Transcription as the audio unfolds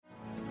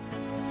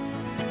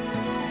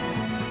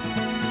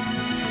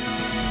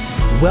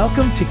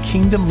Welcome to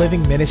Kingdom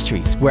Living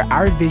Ministries, where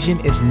our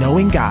vision is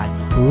knowing God,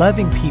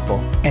 loving people,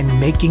 and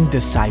making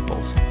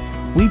disciples.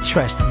 We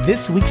trust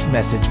this week's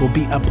message will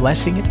be a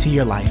blessing to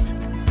your life.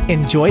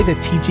 Enjoy the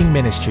teaching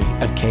ministry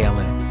of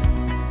KLM.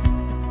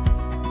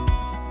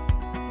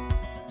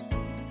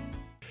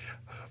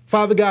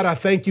 Father God, I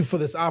thank you for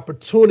this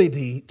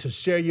opportunity to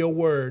share your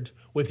word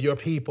with your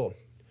people.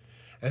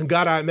 And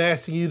God, I'm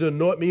asking you to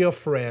anoint me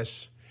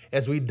afresh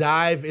as we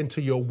dive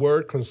into your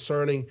word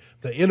concerning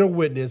the inner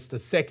witness, the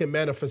second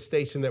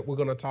manifestation that we're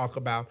going to talk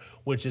about,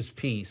 which is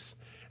peace.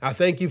 I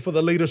thank you for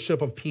the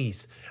leadership of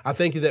peace. I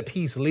thank you that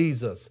peace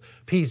leads us,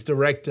 peace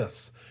directs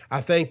us.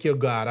 I thank you,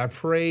 God. I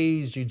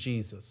praise you,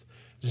 Jesus.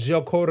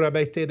 I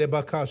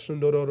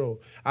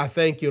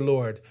thank you,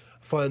 Lord,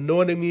 for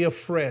anointing me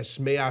afresh.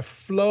 May I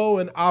flow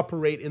and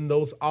operate in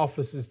those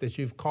offices that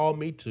you've called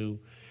me to.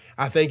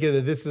 I thank you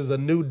that this is a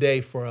new day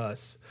for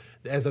us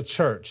as a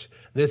church.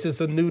 This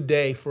is a new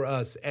day for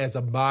us as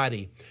a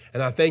body.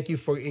 And I thank you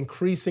for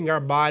increasing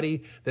our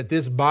body, that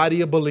this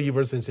body of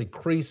believers is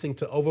increasing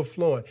to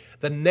overflowing.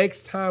 The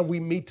next time we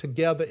meet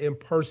together in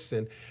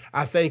person,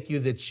 I thank you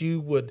that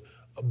you would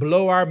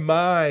blow our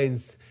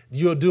minds.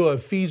 You'll do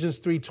Ephesians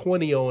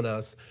 3:20 on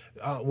us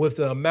with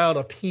the amount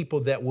of people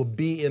that will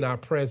be in our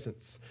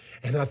presence.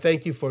 And I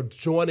thank you for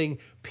joining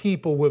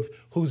people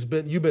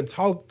you've been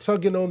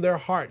tugging on their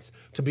hearts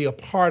to be a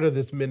part of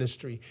this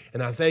ministry.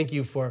 And I thank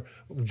you for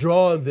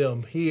drawing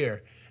them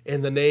here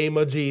in the name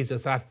of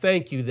Jesus. I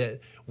thank you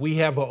that we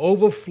have an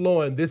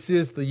overflowing. This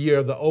is the year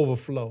of the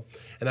overflow.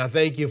 And I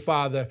thank you,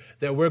 Father,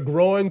 that we're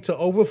growing to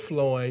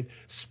overflowing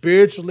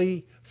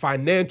spiritually,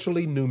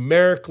 financially,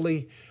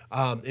 numerically,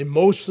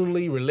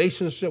 emotionally,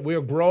 relationship.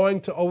 We're growing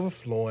to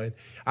overflowing.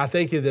 I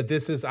thank you that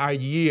this is our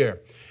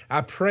year. I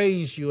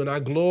praise you and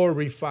I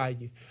glorify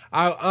you.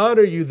 I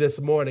honor you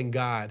this morning,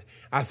 God.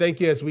 I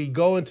thank you as we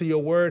go into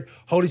your word.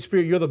 Holy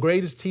Spirit, you're the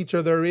greatest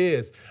teacher there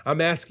is.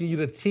 I'm asking you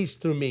to teach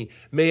through me.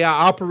 May I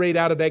operate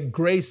out of that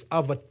grace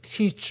of a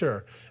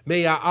teacher.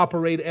 May I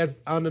operate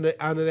out of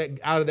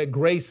that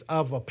grace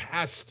of a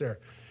pastor.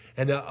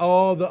 And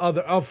all the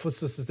other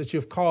offices that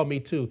you've called me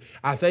to.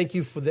 I thank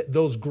you for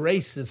those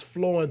graces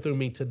flowing through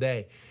me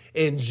today.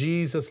 In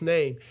Jesus'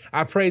 name,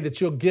 I pray that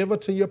you'll give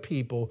it to your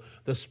people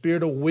the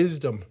spirit of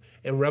wisdom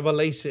and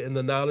revelation in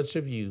the knowledge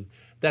of you,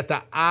 that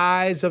the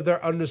eyes of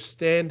their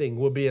understanding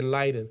will be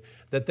enlightened,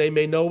 that they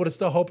may know what is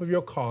the hope of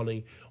your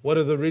calling, what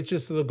are the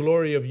riches of the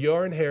glory of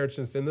your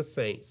inheritance in the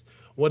saints,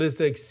 what is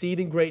the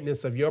exceeding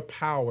greatness of your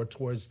power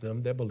towards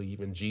them that believe.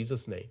 In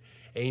Jesus' name,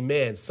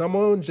 amen.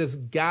 Someone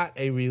just got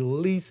a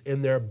release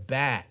in their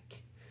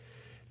back.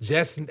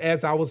 Just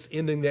as I was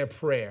ending that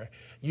prayer,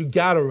 you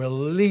got a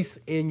release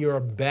in your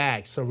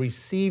back. So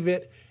receive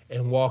it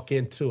and walk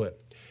into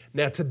it.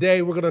 Now,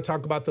 today we're going to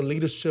talk about the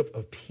leadership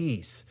of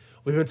peace.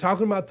 We've been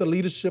talking about the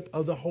leadership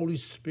of the Holy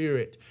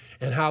Spirit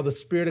and how the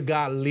Spirit of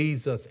God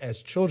leads us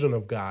as children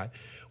of God.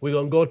 We're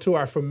going to go to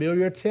our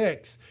familiar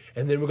text,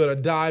 and then we're going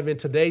to dive in.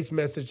 Today's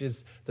message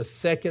is the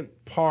second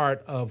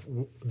part of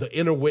the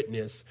inner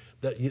witness.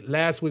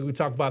 Last week we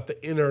talked about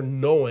the inner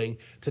knowing.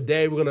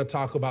 Today we're going to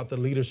talk about the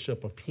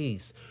leadership of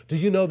peace. Do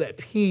you know that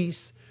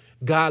peace,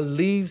 God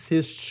leads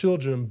his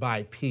children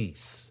by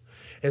peace?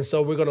 And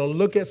so we're going to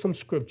look at some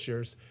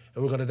scriptures,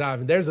 and we're going to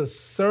dive in. There's a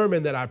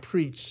sermon that I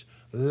preached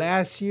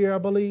last year, I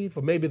believe,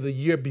 or maybe the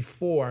year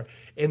before,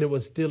 and it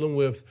was dealing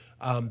with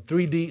the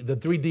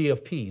 3D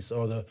of peace,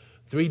 or the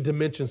 3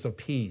 dimensions of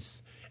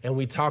peace. And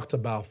we talked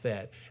about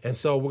that. And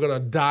so we're going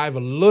to dive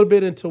a little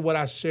bit into what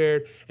I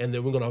shared, and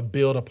then we're going to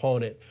build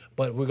upon it.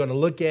 But we're going to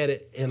look at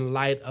it in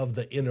light of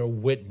the inner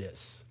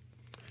witness.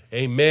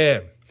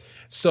 Amen.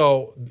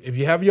 So if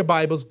you have your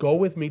Bibles, go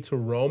with me to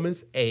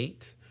Romans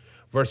 8,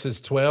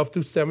 verses 12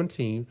 through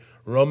 17.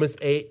 Romans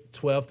 8,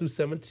 12 through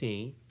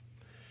 17.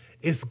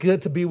 It's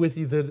good to be with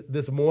you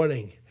this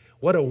morning.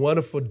 What a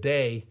wonderful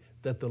day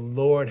that the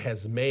Lord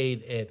has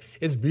made. And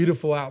it's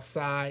beautiful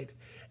outside.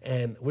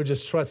 And we're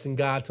just trusting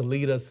God to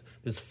lead us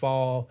this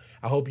fall.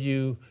 I hope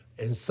you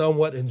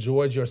somewhat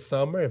enjoyed your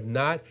summer. If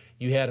not,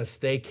 you had a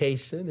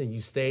staycation and you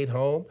stayed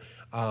home.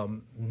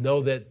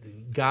 Know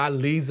that God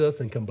leads us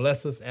and can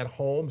bless us at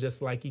home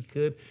just like he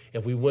could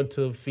if we went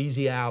to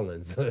Fiji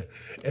Islands.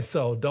 And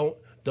so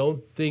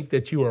don't think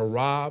that you were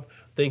robbed.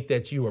 Think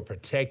that you were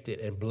protected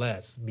and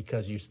blessed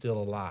because you're still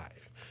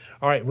alive.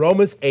 All right,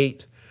 Romans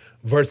 8,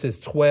 verses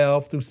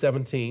 12 through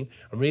 17.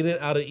 I'm reading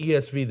it out of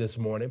ESV this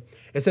morning.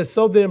 It says,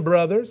 so then,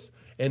 brothers,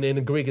 and in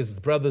the Greek it's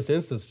brothers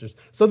and sisters.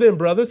 So then,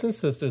 brothers and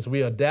sisters,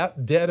 we are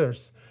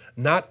debtors,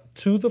 not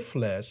to the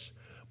flesh,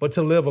 but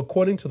to live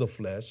according to the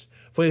flesh.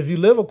 For if you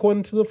live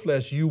according to the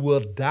flesh, you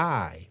will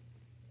die.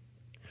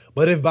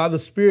 But if by the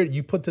Spirit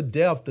you put to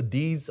death the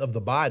deeds of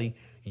the body,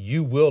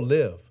 you will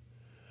live.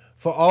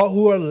 For all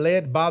who are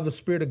led by the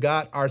Spirit of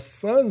God are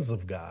sons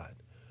of God.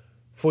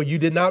 For you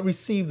did not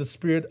receive the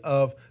spirit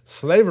of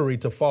slavery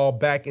to fall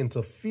back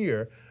into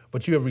fear,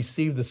 but you have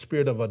received the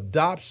spirit of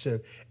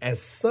adoption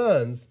as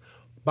sons,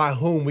 by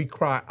whom we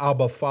cry,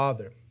 Abba,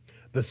 Father.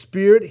 The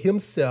Spirit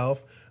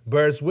himself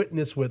bears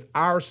witness with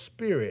our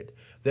spirit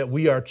that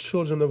we are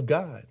children of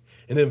God.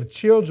 And if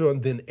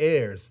children, then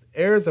heirs,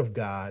 heirs of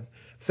God,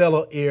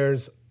 fellow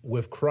heirs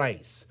with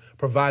Christ,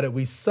 provided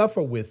we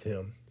suffer with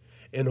him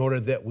in order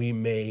that we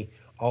may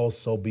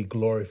also be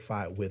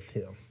glorified with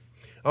him.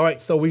 All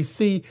right, so we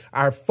see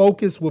our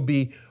focus will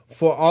be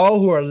for all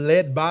who are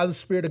led by the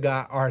Spirit of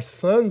God are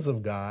sons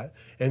of God.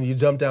 And you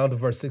jump down to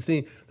verse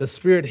 16. The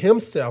Spirit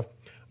himself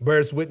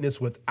bears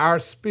witness with our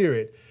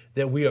spirit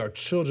that we are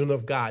children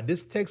of God.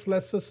 This text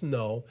lets us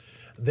know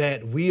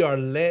that we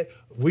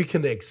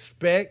can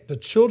expect, the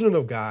children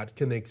of God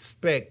can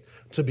expect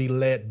to be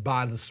led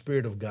by the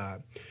Spirit of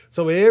God.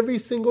 So every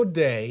single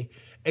day,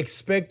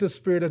 expect the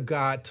Spirit of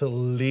God to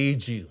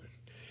lead you.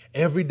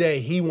 Every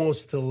day, he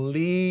wants to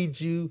lead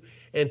you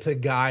and to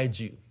guide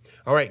you.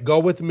 All right, go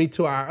with me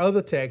to our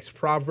other text,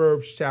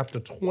 Proverbs chapter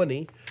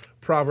 20.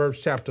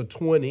 Proverbs chapter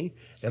 20,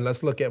 and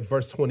let's look at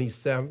verse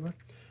 27.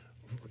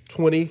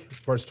 20,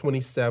 verse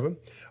 27,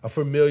 a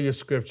familiar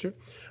scripture.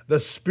 The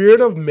spirit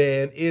of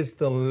man is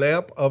the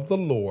lamp of the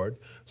Lord,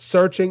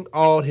 searching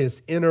all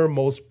his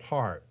innermost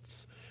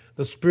parts.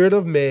 The spirit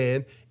of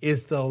man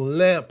is the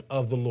lamp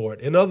of the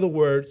Lord. In other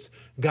words,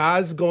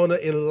 God's going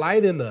to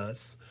enlighten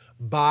us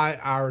by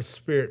our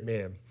spirit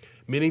man.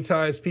 Many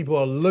times people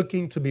are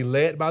looking to be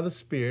led by the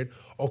Spirit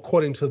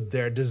according to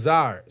their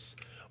desires.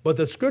 But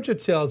the scripture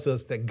tells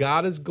us that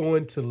God is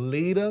going to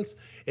lead us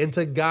and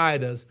to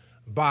guide us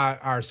by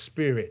our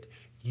spirit.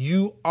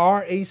 You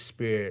are a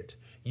spirit,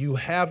 you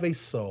have a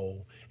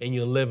soul, and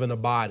you live in a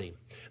body.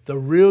 The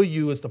real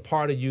you is the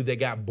part of you that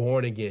got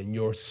born again,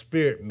 your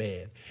spirit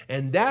man.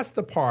 And that's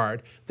the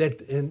part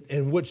that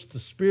in which the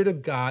Spirit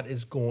of God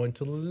is going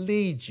to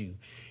lead you.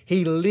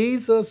 He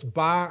leads us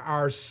by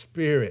our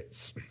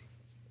spirits.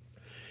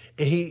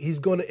 He's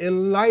going to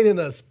enlighten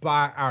us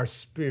by our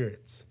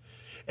spirits.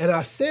 And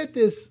I've said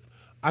this,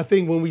 I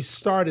think, when we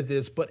started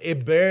this, but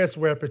it bears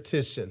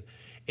repetition.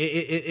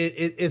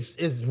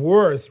 It's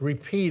worth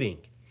repeating.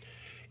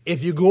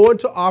 If you're going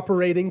to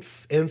operating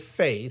in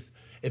faith,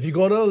 if you're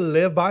going to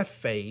live by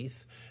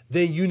faith,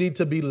 then you need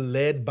to be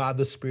led by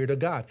the Spirit of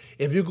God.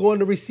 If you're going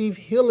to receive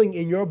healing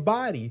in your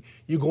body,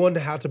 you're going to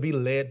have to be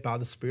led by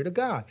the Spirit of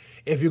God.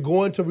 If you're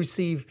going to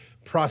receive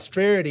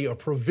prosperity or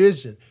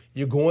provision,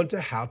 you're going to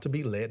have to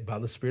be led by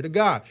the Spirit of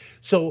God.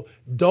 So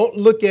don't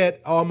look at,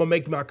 I'm going to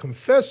make my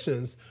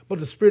confessions, but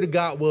the Spirit of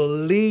God will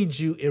lead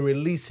you in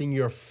releasing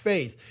your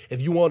faith.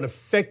 If you want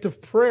effective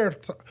prayer,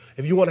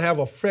 if you want to have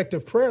an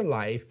effective prayer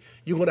life,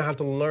 you're going to have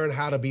to learn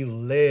how to be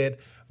led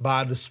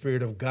by the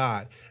Spirit of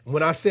God.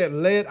 When I said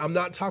led, I'm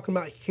not talking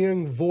about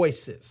hearing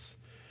voices.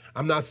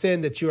 I'm not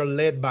saying that you're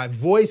led by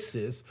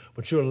voices,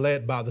 but you're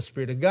led by the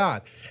Spirit of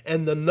God.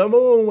 And the number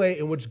one way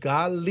in which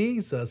God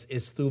leads us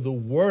is through the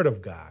Word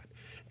of God.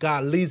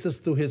 God leads us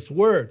through his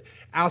word.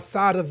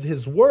 Outside of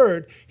his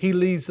word, he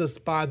leads us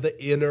by the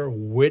inner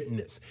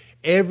witness.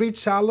 Every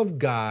child of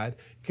God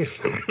can,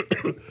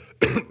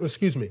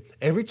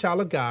 every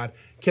child of God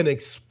can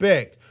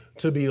expect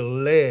to be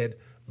led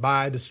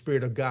by the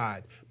Spirit of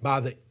God, by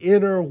the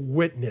inner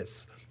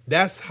witness.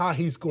 That's how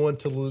he's going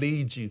to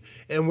lead you.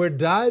 And we're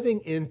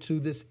diving into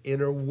this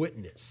inner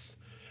witness.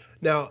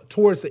 Now,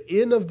 towards the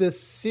end of this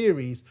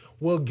series,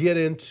 we'll get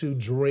into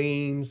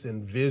dreams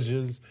and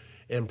visions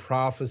and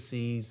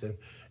prophecies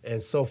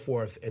and so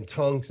forth, and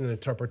tongues and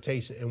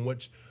interpretation, in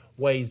which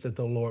ways that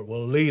the Lord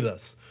will lead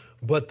us.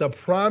 But the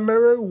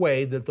primary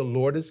way that the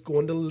Lord is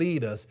going to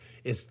lead us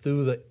is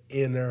through the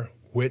inner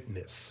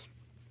witness.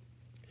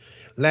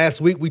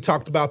 Last week, we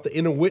talked about the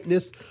inner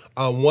witness.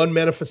 One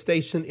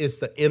manifestation is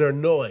the inner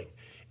knowing.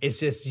 It's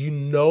just you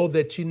know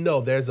that you know.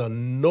 There's a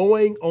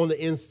knowing on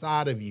the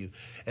inside of you,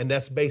 and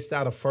that's based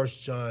out of 1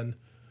 John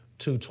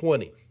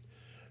 2:20.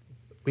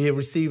 We have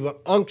received an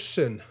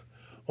unction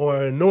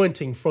or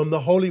anointing from the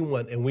Holy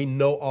One, and we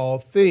know all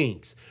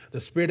things. The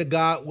Spirit of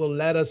God will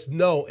let us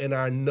know in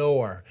our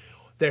knower.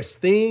 There's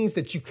things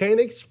that you can't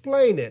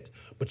explain it,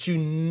 but you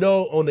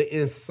know on the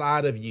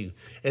inside of you.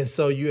 And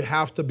so you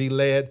have to be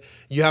led.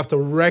 You have to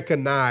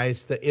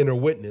recognize the inner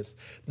witness.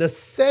 The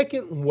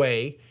second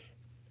way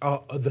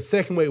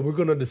we're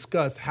going to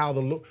discuss how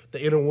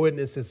the inner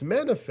witness is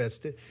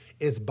manifested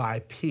is by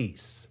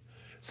peace.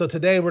 So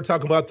today we're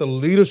talking about the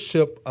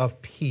leadership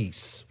of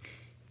peace.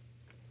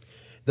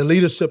 The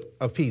leadership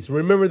of peace.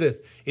 Remember this,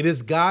 it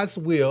is God's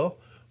will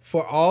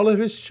for all of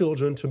his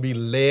children to be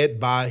led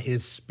by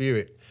his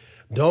Spirit.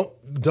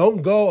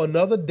 Don't go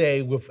another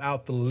day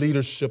without the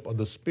leadership of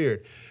the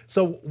Spirit.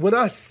 So when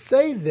I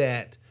say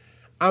that,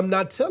 I'm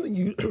not telling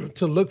you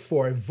to look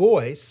for a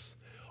voice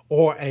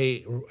or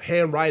a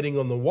handwriting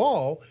on the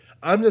wall.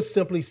 I'm just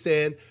simply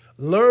saying,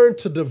 learn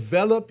to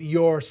develop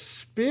your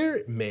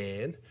spirit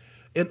man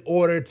in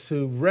order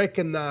to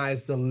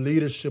recognize the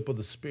leadership of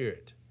the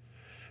Spirit.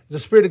 The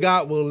Spirit of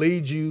God will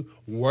lead you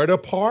where to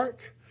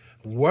park,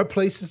 what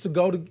places to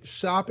go to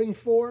shopping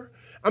for.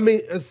 I mean,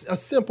 it's a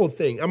simple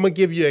thing. I'm going to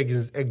give you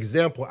an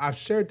example. I've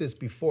shared this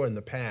before in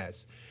the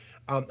past.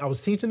 I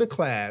was teaching a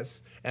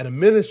class at a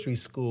ministry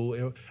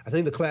school. I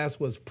think the class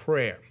was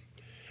prayer.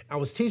 I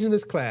was teaching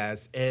this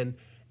class, and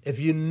if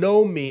you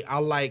know me, I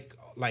like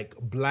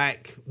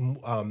black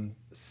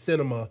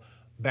cinema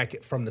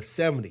from the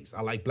 70s.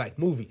 I like black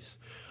movies.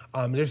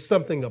 There's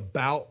something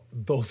about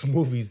those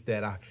movies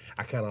that I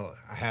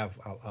have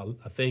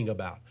a thing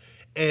about.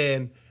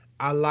 And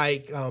I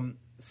like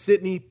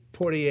Sidney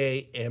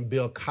Poitier and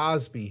Bill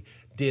Cosby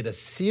did a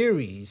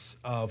series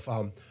of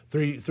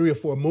three or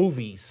four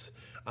movies.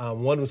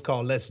 One was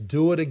called Let's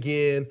Do It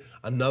Again.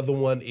 Another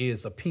one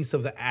is A Piece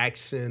of the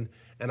Action.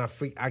 And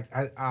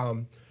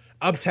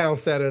Uptown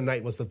Saturday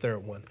Night was the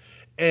third one.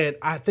 And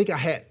I think I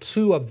had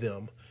two of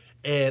them.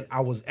 And I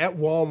was at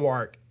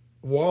Walmart,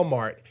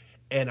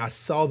 and I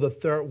saw the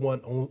third one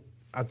on,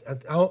 I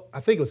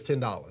think it was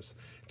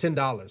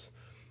 $10.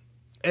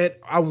 And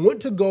I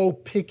went to go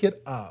pick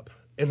it up,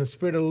 and the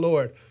Spirit of the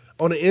Lord,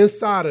 on the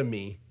inside of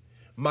me,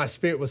 my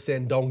spirit was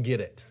saying, don't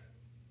get it.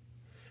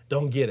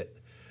 Don't get it.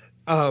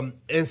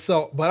 And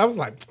so, but I was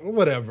like,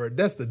 whatever,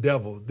 that's the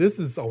devil. This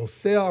is on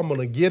sale, I'm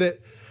gonna get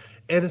it.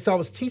 And so I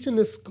was teaching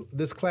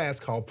this class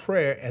called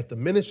prayer at the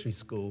ministry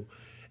school,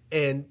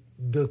 and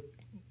the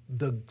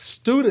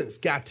students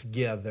got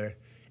together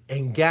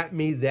and got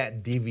me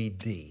that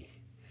DVD.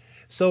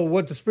 So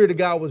what the Spirit of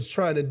God was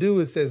trying to do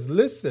is says,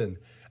 listen,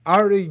 I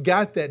already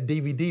got that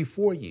DVD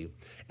for you.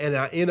 And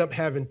I end up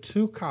having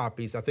two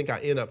copies. I think I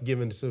end up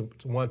giving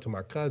one to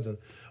my cousin.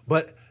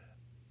 But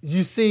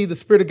you see, the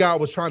Spirit of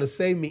God was trying to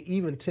save me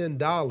even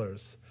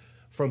 $10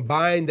 from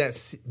buying that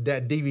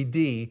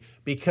DVD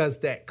because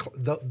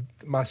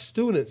my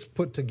students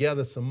put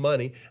together some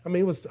money. I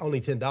mean, it was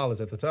only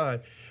 $10 at the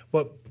time,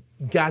 but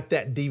got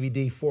that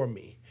DVD for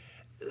me.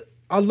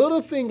 A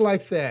little thing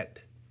like that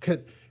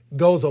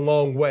goes a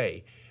long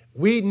way.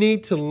 We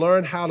need to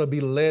learn how to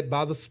be led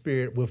by the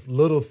Spirit with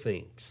little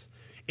things.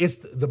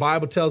 The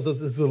Bible tells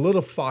us it's the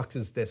little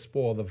foxes that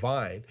spoil the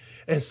vine.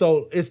 And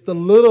so it's the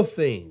little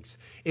things.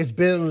 It's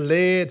been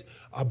led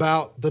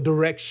about the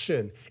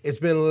direction. It's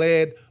been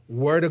led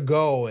where to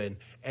go and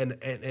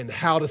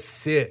how to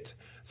sit.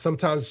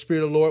 Sometimes the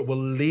Spirit of the Lord will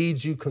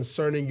lead you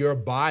concerning your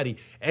body,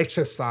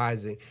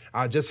 exercising.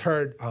 I just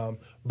heard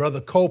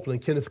Brother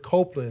Copeland, Kenneth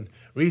Copeland,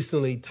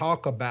 recently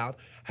talk about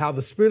how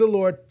the Spirit of the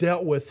Lord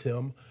dealt with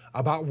him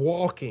about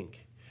walking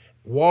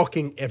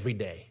every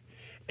day.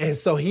 And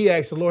so he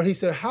asked the Lord, he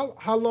said,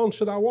 how long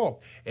should I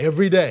walk?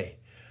 Every day.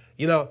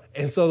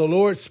 And so the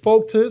Lord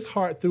spoke to his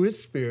heart through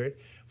his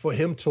Spirit for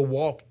him to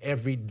walk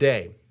every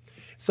day.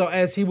 So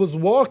as he was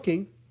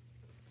walking,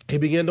 he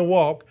began to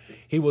walk.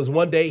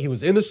 One day he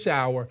was in the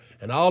shower,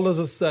 and all of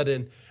a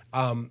sudden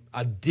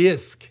a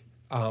disc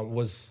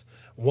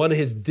one of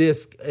his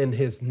discs in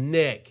his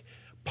neck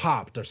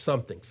popped or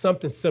something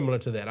similar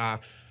to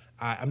that.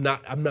 I'm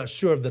not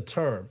sure of the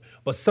term,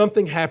 but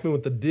something happened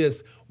with the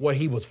disc where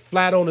he was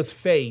flat on his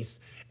face,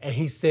 and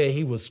he said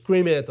he was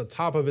screaming at the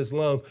top of his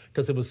lungs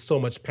because it was so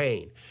much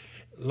pain.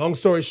 Long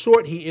story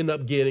short, he ended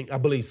up getting, I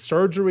believe,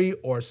 surgery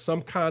or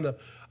some kind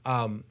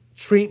of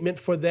treatment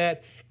for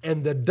that.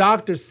 And the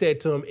doctor said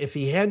to him, if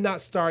he had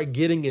not started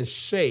getting in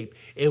shape,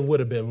 it would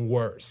have been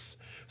worse.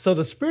 So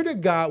the Spirit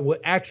of God will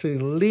actually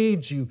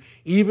lead you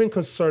even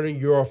concerning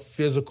your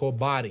physical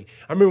body.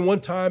 I remember one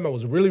time I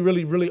was really,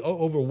 really, really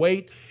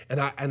overweight, and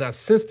I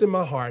sensed in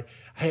my heart,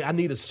 hey, I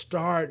need to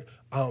start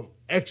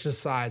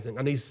exercising.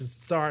 I need to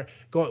start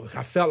going.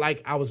 I felt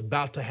like I was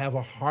about to have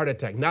a heart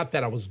attack. Not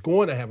that I was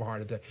going to have a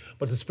heart attack,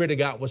 but the Spirit of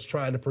God was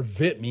trying to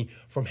prevent me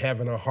from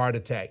having a heart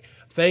attack.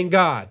 Thank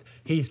God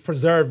He's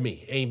preserved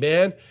me.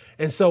 Amen.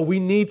 And so we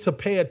need to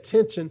pay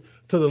attention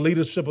to the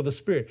leadership of the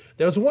Spirit.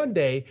 There was one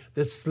day,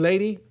 this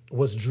lady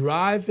was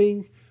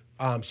driving.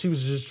 She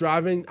was just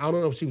driving. I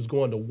don't know if she was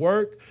going to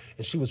work,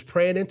 and she was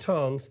praying in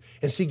tongues,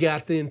 and she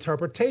got the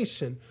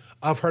interpretation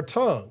of her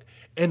tongue.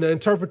 And the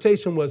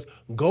interpretation was,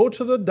 go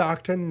to the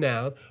doctor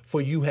now, for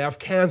you have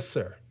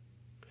cancer.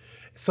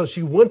 So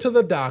she went to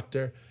the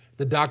doctor.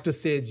 The doctor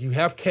said, you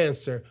have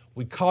cancer.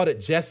 We caught it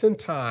just in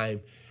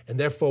time, and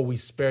therefore we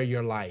spare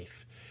your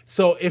life.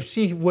 So if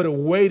she would have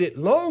waited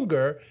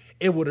longer,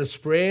 it would have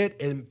spread,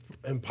 and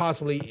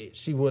possibly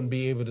she wouldn't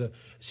be able to,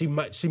 she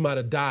might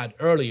have died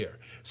earlier.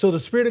 So the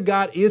Spirit of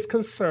God is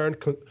concerned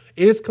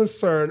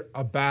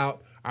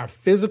about our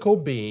physical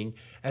being,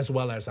 as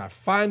well as our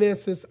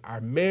finances, our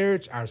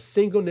marriage, our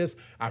singleness,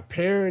 our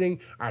parenting,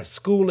 our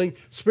schooling.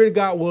 Spirit of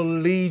God will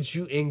lead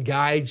you and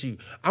guide you.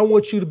 I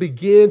want you to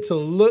begin to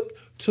look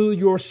to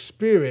your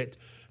spirit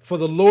for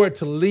the Lord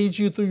to lead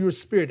you through your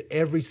spirit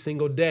every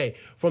single day.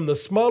 From the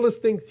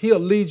smallest thing, He'll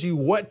lead you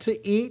what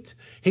to eat.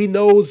 He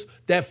knows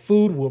that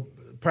food will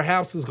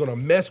perhaps is going to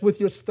mess with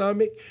your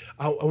stomach.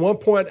 At one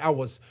point, I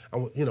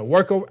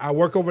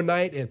work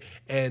overnight,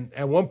 and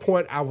at one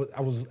point I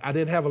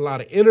didn't have a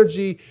lot of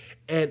energy,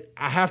 and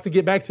I have to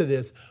get back to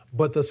this.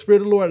 But the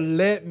Spirit of the Lord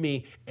led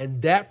me,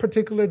 and that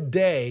particular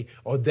day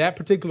or that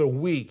particular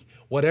week,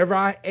 whatever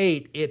I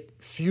ate, it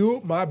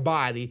fueled my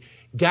body,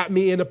 got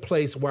me in a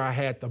place where I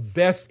had the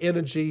best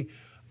energy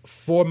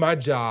for my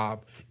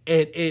job,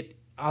 and it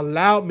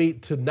allowed me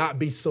to not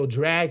be so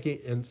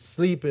draggy and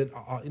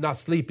not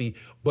sleepy,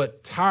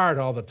 but tired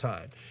all the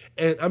time.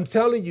 And I'm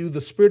telling you,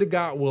 the Spirit of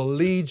God will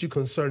lead you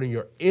concerning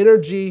your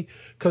energy,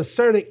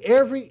 concerning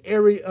every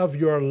area of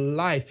your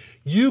life.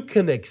 You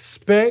can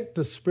expect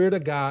the Spirit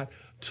of God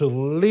to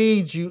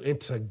lead you and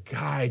to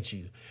guide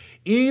you.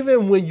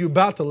 Even when you're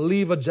about to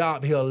leave a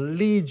job, he'll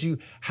lead you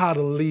how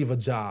to leave a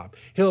job.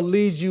 He'll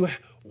lead you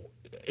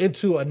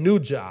into a new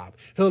job.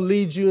 He'll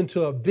lead you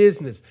into a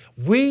business.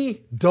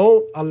 We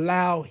don't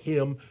allow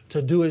him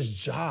to do his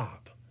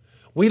job.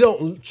 We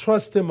don't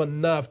trust him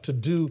enough to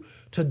do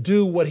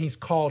what he's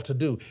called to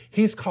do.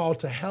 He's called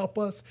to help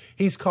us.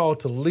 He's called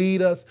to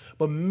lead us.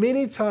 But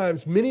many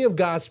times, many of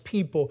God's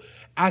people,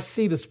 I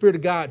see the Spirit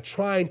of God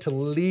trying to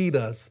lead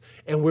us,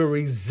 and we're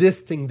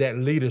resisting that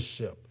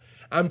leadership.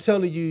 I'm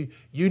telling you,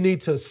 you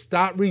need to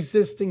stop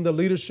resisting the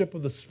leadership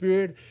of the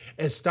Spirit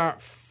and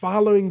start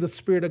following the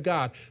Spirit of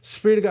God.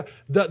 Spirit of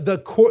God,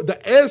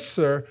 the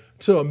answer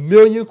to a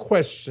million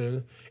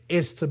questions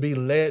is to be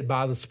led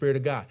by the Spirit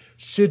of God.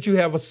 Should you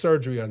have a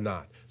surgery or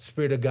not?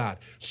 Spirit of God.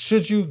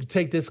 Should you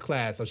take this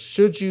class, or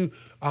should you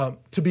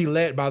to be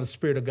led by the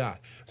Spirit of God?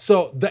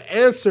 So the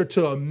answer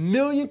to a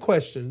million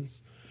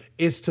questions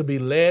is to be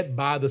led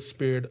by the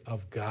Spirit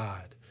of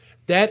God.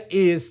 That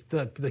is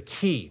the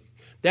key.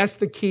 That's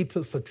the key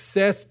to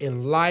success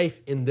in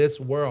life in this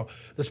world.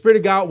 The Spirit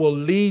of God will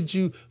lead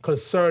you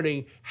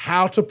concerning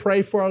how to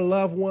pray for a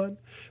loved one.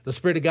 The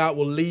Spirit of God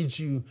will lead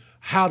you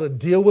how to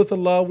deal with a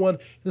loved one.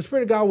 The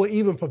Spirit of God will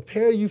even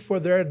prepare you for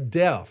their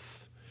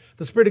death.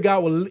 The Spirit of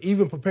God will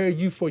even prepare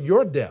you for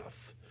your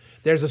death.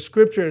 There's a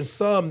scripture in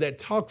Psalm that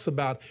talks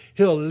about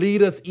he'll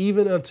lead us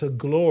even unto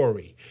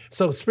glory.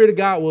 So the Spirit of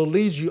God will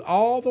lead you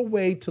all the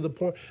way to the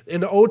point.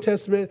 In the Old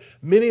Testament,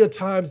 many a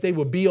times they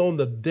would be on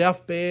the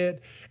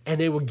deathbed, and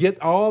they will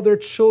get all their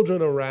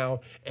children around,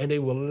 and they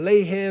will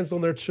lay hands on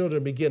their children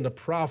and begin to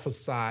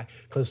prophesy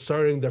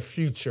concerning the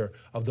future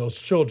of those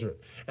children.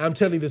 And I'm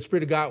telling you, the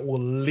Spirit of God will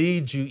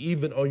lead you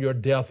even on your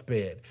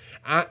deathbed.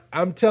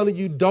 I'm telling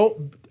you,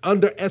 don't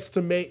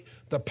underestimate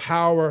the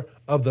power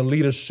of the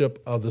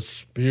leadership of the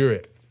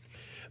Spirit.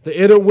 The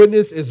inner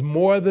witness is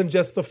more than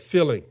just a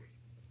feeling.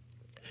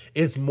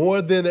 It's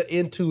more than an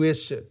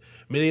intuition.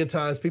 Many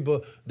times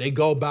people, they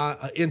go by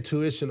an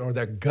intuition or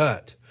their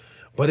gut.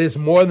 But it's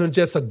more than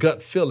just a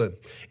gut feeling.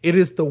 It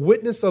is the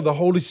witness of the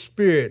Holy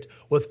Spirit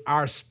with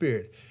our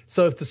spirit.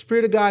 So if the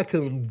Spirit of God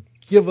can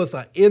give us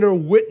an inner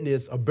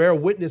witness, a bear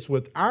witness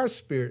with our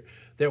spirit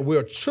that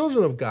we're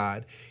children of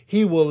God,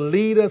 he will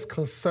lead us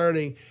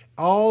concerning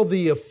all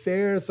the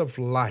affairs of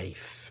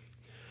life.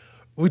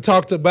 We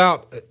talked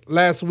about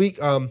last week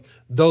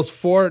those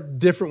 4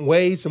 different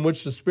ways in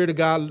which the Spirit of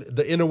God,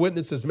 the inner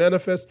witness, is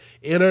manifest.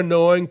 Inner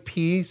knowing,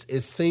 peace,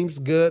 it seems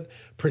good,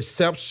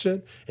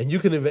 perception, and you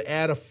can even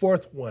add a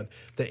 4th one,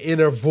 the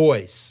inner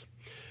voice.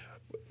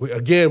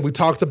 We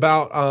talked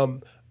about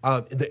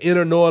the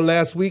inner knowing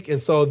last week,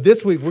 and so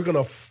this week we're going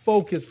to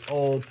focus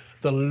on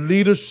the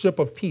leadership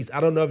of peace.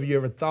 I don't know if you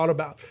ever thought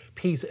about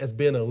peace as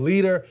being a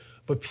leader,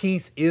 but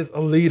peace is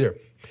a leader.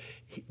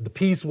 The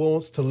peace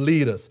wants to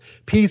lead us.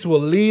 Peace will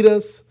lead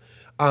us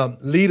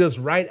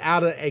right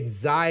out of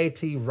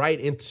anxiety, right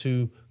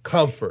into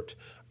comfort,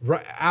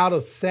 right out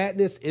of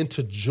sadness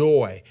into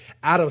joy,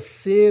 out of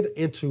sin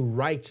into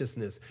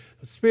righteousness.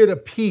 The Spirit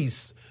of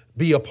peace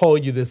be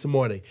upon you this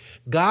morning.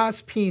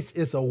 God's peace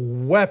is a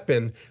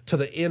weapon to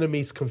the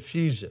enemy's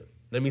confusion.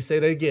 Let me say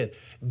that again.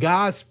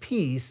 God's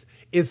peace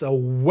is a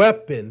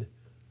weapon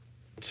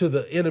to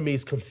the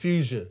enemy's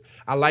confusion.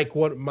 I like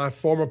what my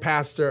former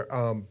pastor,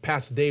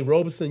 Pastor Dave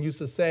Robeson, used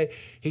to say.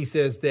 He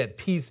says that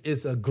peace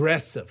is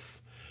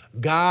aggressive.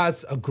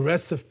 God's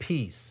aggressive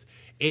peace.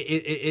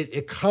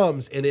 It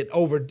comes and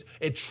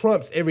it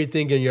trumps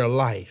everything in your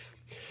life.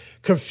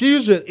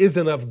 Confusion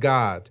isn't of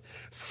God.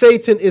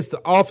 Satan is the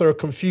author of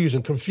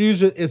confusion.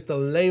 Confusion is the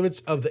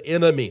language of the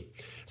enemy.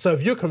 So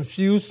if you're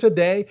confused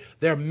today,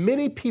 there are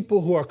many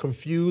people who are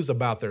confused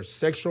about their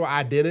sexual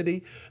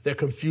identity. They're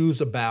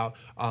confused about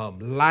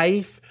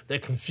life. They're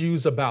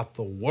confused about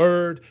the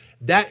word.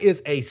 That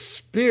is a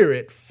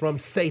spirit from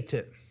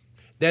Satan.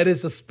 That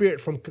is a spirit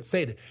from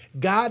Satan.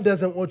 God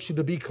doesn't want you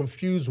to be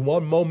confused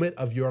one moment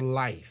of your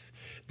life.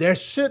 There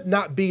should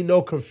not be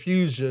no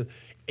confusion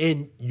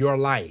in your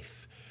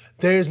life.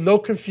 There is no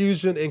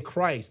confusion in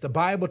Christ. The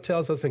Bible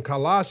tells us in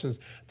Colossians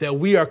that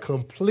we are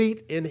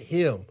complete in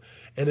him.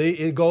 And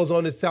it goes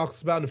on, it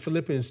talks about in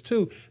Philippians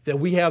 2 that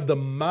we have the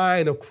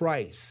mind of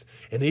Christ.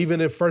 And even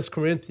in 1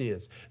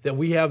 Corinthians, that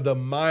we have the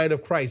mind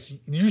of Christ.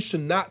 You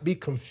should not be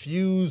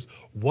confused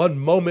one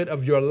moment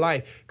of your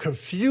life.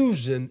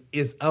 Confusion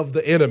is of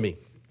the enemy.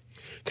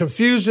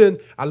 Confusion,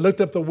 I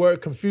looked up the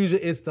word confusion,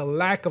 is the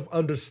lack of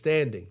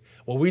understanding.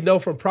 Well, we know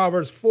from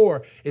Proverbs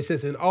 4, it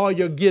says, in all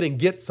you're getting,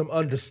 get some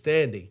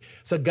understanding.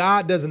 So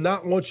God does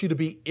not want you to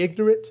be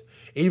ignorant.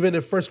 Even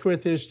in 1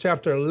 Corinthians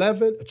chapter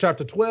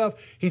 12,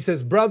 he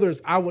says,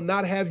 brothers, I will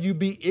not have you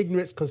be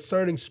ignorant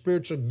concerning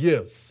spiritual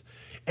gifts.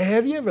 And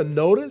have you ever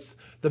noticed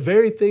the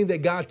very thing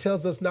that God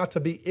tells us not to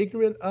be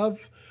ignorant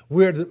of,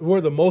 we're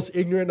the most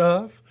ignorant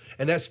of?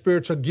 and that's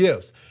spiritual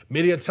gifts.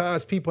 Many a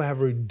times people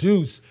have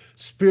reduced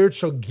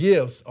spiritual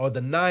gifts or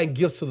the 9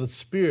 gifts of the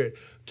Spirit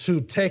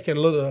to take a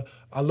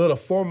little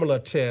formula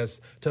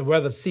test to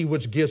rather see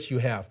which gifts you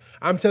have.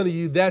 I'm telling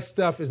you, that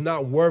stuff is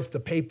not worth the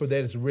paper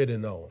that it's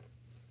written on.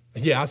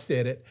 Yeah, I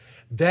said it.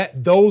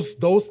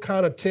 Those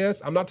kind of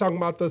tests, I'm not talking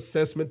about the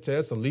assessment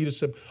tests or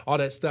leadership, all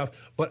that stuff,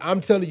 but I'm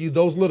telling you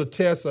those little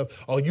tests of,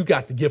 oh, you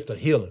got the gift of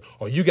healing,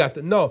 or you got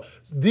no,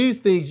 these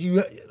things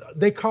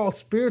they call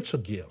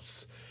spiritual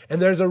gifts.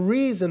 And there's a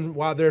reason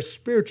why they're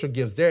spiritual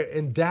gifts. They're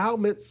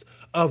endowments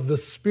of the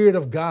Spirit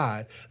of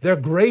God. They're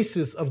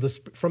graces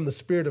from the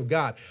Spirit of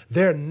God.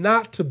 They're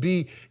not to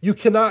be, you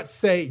cannot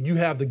say you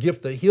have the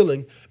gift of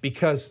healing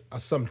because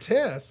of some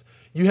tests.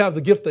 You have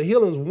the gift of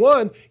healing.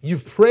 One,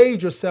 you've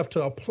prayed yourself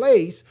to a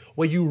place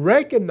where you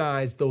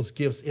recognize those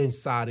gifts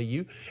inside of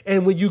you.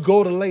 And when you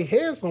go to lay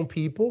hands on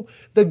people,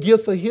 the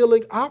gifts of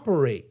healing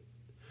operate.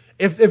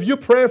 If you're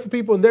praying for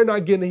people and they're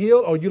not getting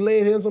healed, or you're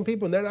laying hands on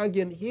people and they're not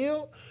getting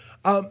healed,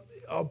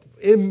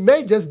 it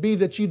may just be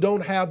that you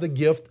don't have the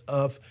gift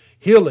of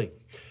healing.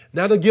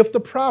 Now, the gift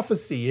of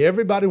prophecy.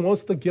 Everybody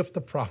wants the gift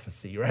of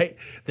prophecy, right?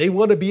 They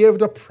want to be able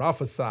to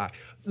prophesy.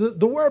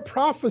 The word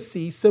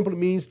prophecy simply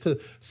means to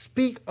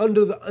speak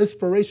under the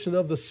inspiration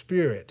of the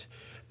Spirit.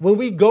 When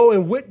we go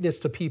and witness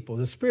to people,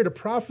 the spirit of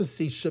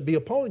prophecy should be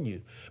upon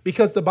you,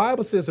 because the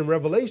Bible says in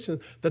Revelation,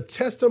 the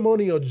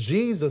testimony of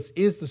Jesus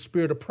is the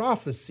spirit of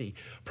prophecy.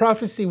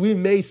 Prophecy, we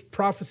made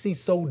prophecy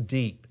so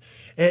deep.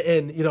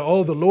 And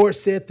oh, the Lord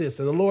said this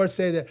and the Lord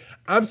said that.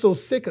 I'm so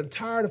sick and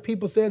tired of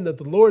people saying that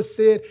the Lord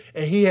said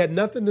and he had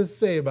nothing to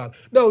say about it.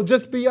 No,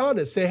 just be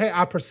honest. Say, hey,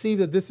 I perceive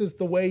that this is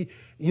the way,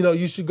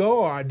 you should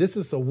go, or this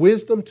is a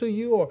wisdom to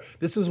you, or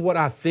this is what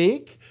I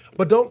think.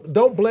 But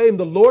don't blame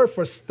the Lord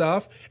for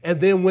stuff. And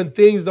then when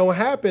things don't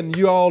happen,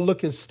 you're all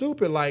looking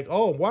stupid like,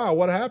 oh, wow,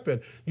 what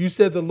happened? You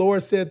said the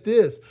Lord said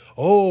this.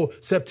 Oh,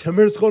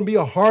 September is going to be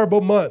a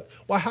horrible month.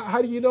 Well,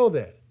 how do you know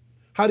that?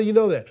 How do you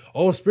know that?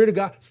 Oh, Spirit of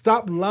God,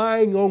 stop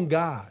lying on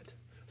God.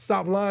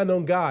 Stop lying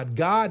on God.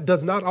 God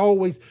doesn't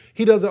always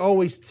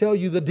tell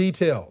you the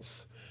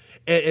details.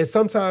 And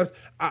sometimes,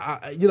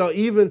 I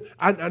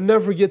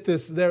never forget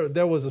this.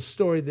 There was a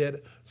story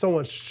that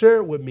someone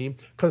shared with me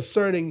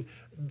concerning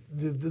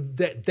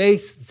that they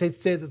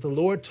said that the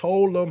Lord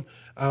told them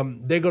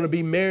they're going to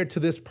be married to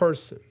this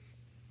person.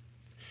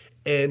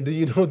 And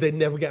they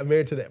never got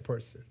married to that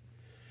person.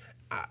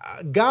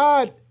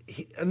 God,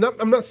 I'm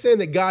not saying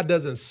that God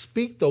doesn't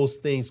speak those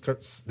things,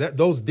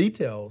 those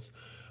details,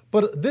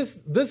 but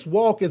this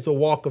walk is a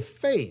walk of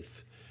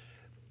faith.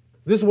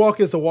 This walk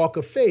is a walk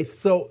of faith.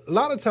 So a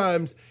lot of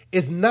times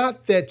it's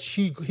not that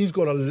he's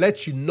going to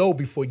let you know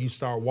before you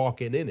start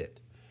walking in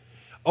it.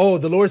 Oh,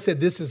 the Lord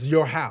said this is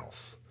your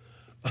house.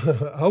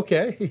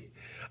 Okay.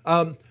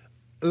 A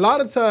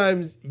lot of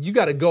times you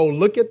got to go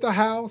look at the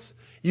house.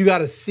 You got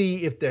to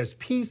see if there's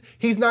peace.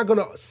 He's not going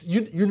to,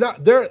 you're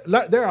not, there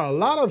are a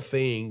lot of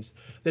things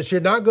that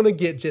you're not going to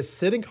get just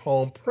sitting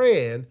home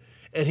praying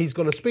and he's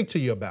going to speak to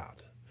you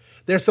about.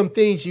 There's some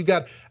things you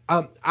got,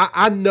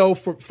 I know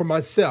for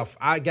myself,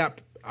 I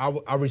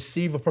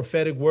received a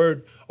prophetic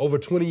word over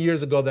 20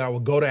 years ago that I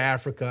would go to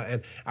Africa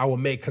and I would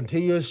make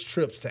continuous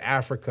trips to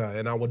Africa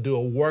and I would do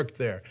a work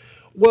there.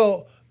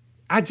 Well,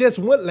 I just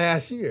went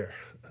last year,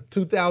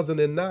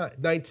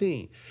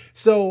 2019.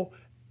 So,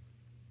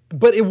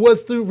 but it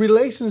was through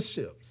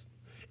relationships.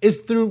 It's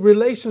through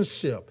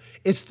relationship.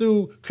 It's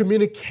through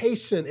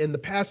communication. And the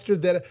pastor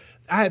that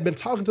I had been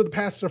talking to the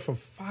pastor for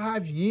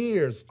 5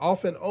 years,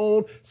 off and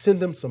on, send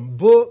them some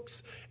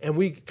books, and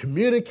we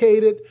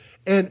communicated.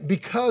 And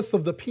because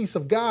of the peace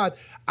of God,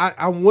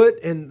 I went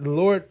and the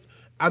Lord,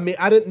 I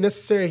didn't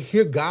necessarily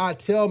hear God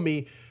tell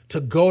me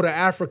to go to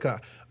Africa.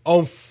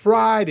 On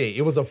Friday,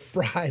 it was a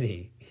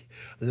Friday,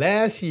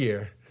 last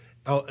year,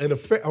 in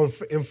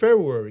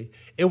February,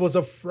 it was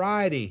a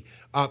Friday.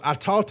 I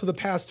talked to the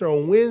pastor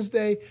on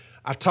Wednesday.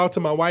 I talked to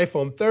my wife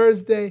on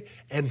Thursday.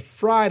 And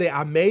Friday,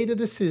 I made a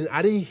decision.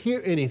 I didn't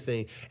hear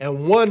anything.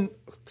 And one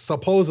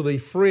supposedly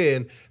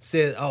friend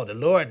said, oh, the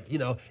Lord,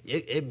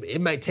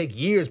 it might take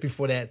years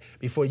before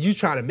you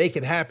try to make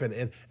it happen.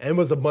 And it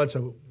was a bunch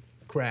of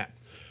crap.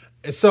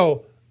 And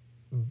so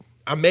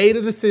I made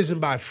a decision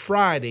by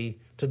Friday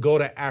to go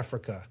to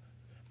Africa.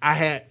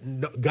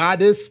 God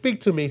didn't speak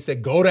to me,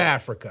 said, go to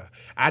Africa.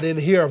 I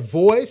didn't hear a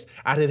voice.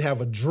 I didn't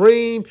have a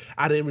dream.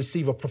 I didn't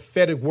receive a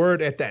prophetic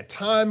word at that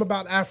time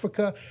about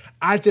Africa.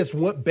 I just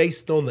went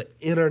based on the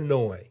inner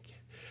knowing,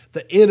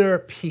 the inner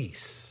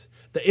peace,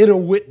 the inner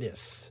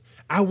witness.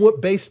 I went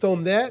based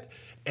on that.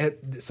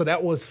 And so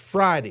that was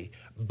Friday.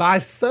 By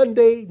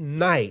Sunday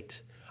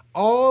night,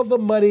 all the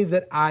money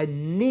that I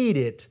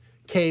needed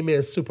came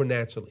in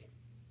supernaturally.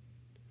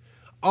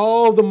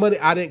 All the money,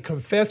 I didn't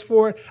confess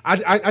for it.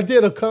 I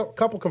did a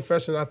couple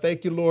confessions. I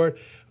thank you, Lord,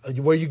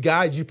 where you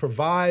guide, you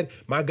provide.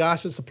 My God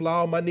should supply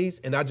all my needs.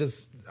 And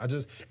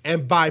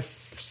and by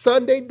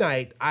Sunday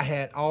night, I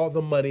had all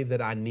the money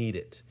that I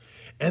needed.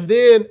 And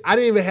then I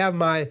didn't even have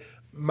my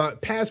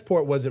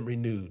passport wasn't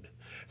renewed.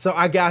 So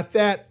I got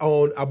that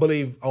on, I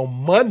believe, on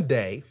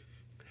Monday.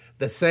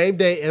 the same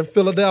day in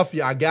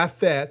Philadelphia. I got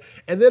that.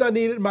 And then I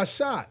needed my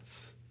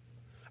shots.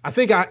 I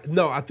think I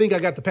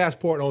got the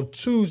passport on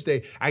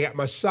Tuesday. I got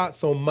my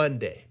shots on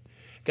Monday.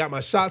 Got my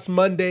shots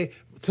Monday.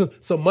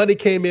 So money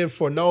came in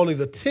for not only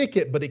the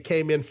ticket, but it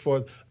came in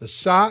for the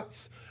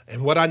shots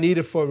and what I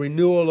needed for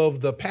renewal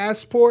of the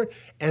passport.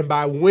 And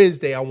by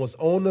Wednesday, I was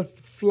on the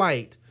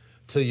flight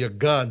to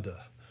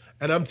Uganda.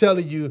 And I'm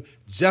telling you,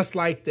 just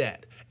like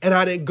that. And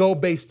I didn't go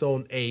based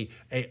on a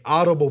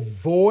audible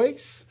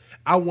voice.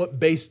 I went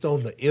based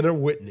on the inner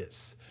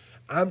witness.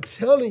 I'm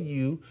telling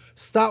you,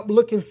 stop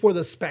looking for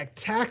the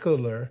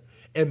spectacular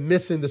and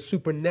missing the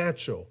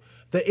supernatural.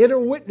 The inner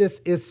witness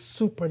is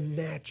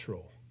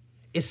supernatural.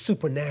 It's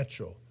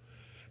supernatural.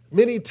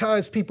 Many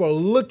times people are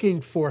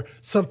looking for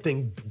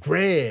something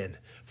grand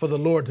for the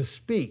Lord to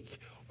speak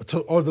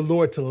or the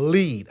Lord to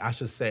lead, I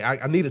should say.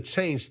 I need to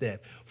change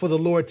that. For the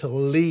Lord to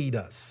lead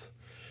us.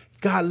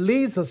 God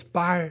leads us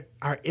by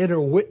our inner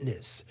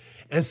witness.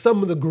 And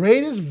some of the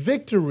greatest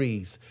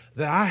victories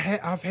that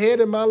I've had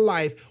in my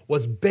life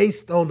was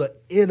based on the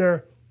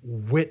inner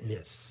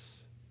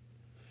witness.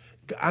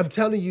 I'm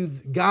telling you,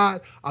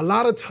 God, a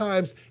lot of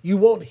times you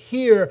won't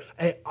hear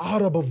an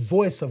audible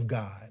voice of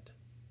God.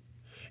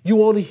 You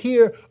won't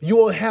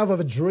have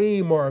a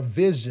dream or a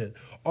vision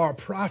or a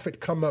prophet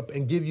come up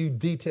and give you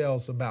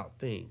details about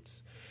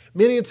things.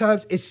 Many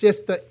times it's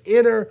just the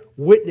inner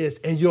witness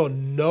and you'll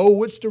know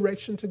which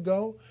direction to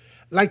go.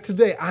 Like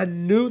today, I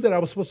knew that I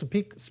was supposed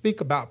to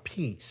speak about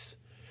peace.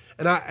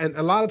 And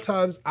a lot of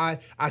times I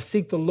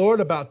seek the Lord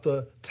about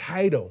the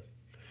title.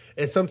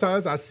 And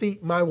sometimes I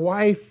seek my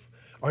wife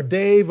or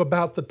Dave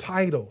about the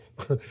title.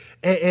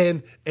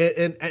 and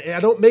I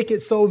don't make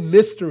it so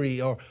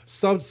mystery or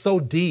so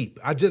deep.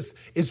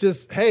 It's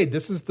just, hey,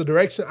 this is the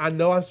direction I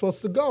know I'm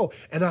supposed to go.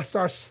 And I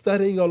start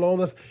studying along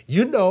this.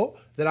 You know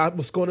that I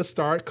was going to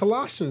start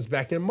Colossians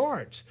back in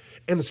March.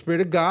 And the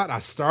Spirit of God, I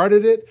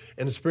started it,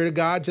 and the Spirit of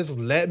God just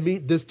led me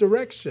this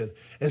direction.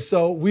 And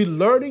so we're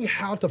learning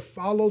how to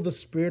follow the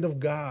Spirit of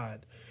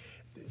God.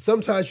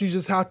 Sometimes you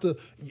just have to,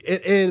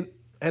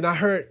 and I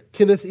heard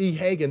Kenneth E.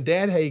 Hagin,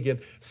 Dad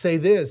Hagin, say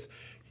this,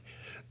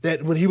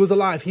 that when he was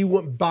alive, he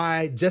went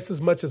by just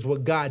as much as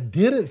what God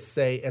didn't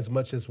say as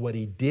much as what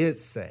he did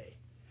say.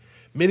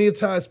 Many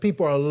times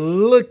people are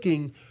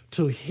looking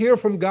to hear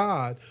from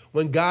God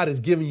when God is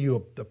giving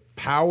you the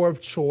power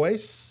of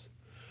choice.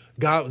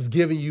 God was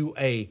giving you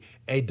a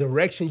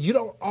direction. You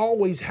don't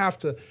always have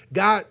to,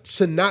 God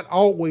should not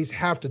always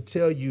have to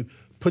tell you,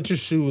 put your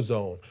shoes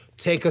on,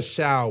 take a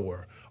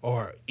shower,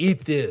 or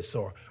eat this,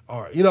 or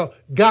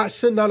God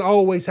should not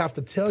always have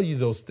to tell you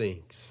those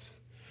things.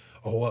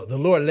 Oh, well, the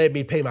Lord led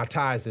me pay my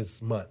tithes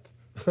this month.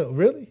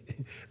 Really?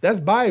 That's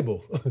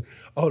Bible.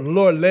 Oh, the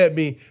Lord led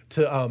me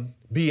to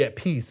be at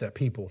peace at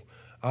people.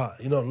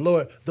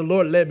 The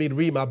Lord led me to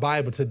read my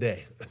Bible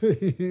today,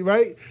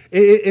 right?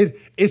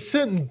 It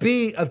shouldn't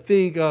be a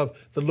thing of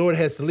the Lord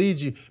has to lead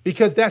you,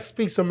 because that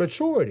speaks of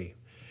maturity.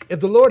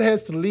 If the Lord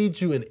has to lead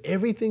you in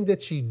everything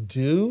that you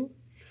do,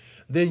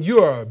 then you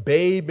are a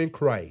babe in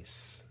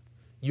Christ.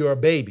 You're a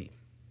baby.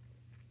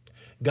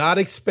 God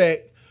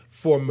expects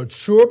for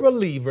mature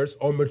believers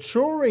or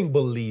maturing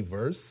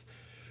believers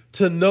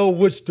to know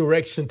which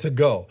direction to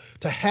go,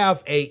 to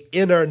have an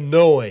inner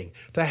knowing,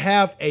 to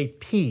have a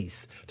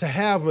peace, to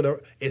have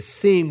it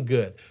seem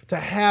good, to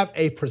have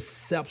a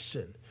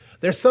perception.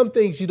 There's some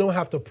things you don't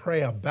have to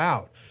pray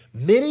about.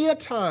 Many a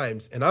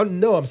times, and I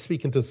know I'm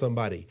speaking to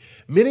somebody,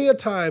 many a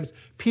times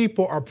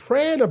people are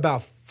praying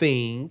about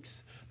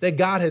things that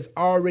God has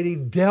already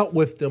dealt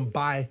with them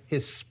by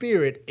his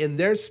Spirit, in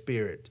their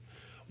spirit,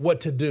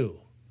 what to do.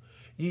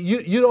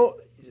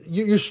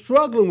 You're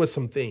struggling with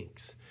some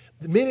things.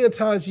 Many of the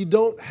times you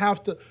don't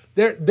have to,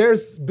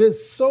 there's been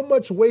so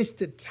much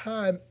wasted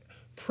time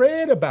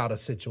praying about a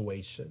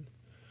situation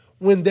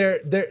when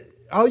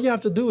all you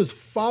have to do is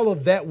follow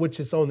that which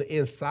is on the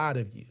inside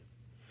of you,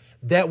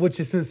 that which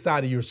is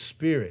inside of your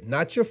spirit,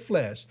 not your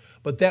flesh,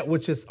 but that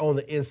which is on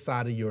the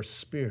inside of your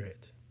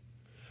spirit.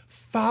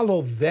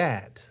 Follow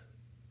that,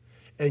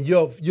 and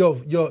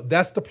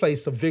that's the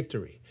place of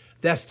victory.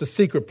 That's the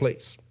secret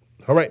place.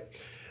 All right.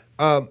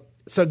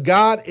 So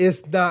God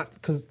is not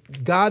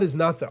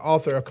the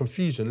author of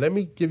confusion. Let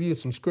me give you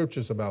some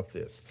scriptures about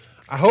this.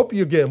 I hope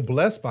you're getting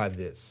blessed by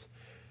this.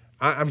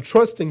 I'm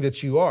trusting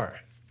that you are.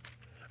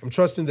 I'm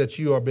trusting that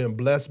you are being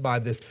blessed by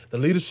this. The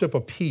leadership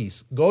of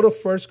peace. Go to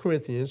 1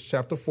 Corinthians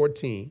chapter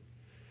 14,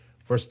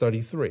 verse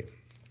 33.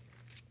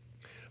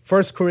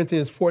 1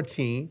 Corinthians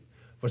 14,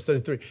 verse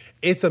 33.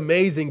 It's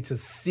amazing to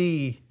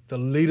see the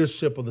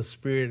leadership of the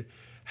Spirit,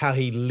 how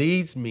he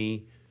leads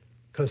me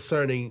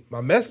concerning my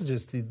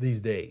messages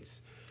these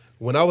days.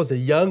 When I was a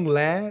young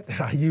lad,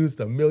 I used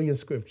 1,000,000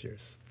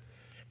 scriptures.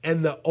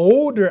 And the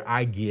older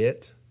I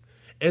get,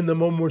 and the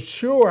more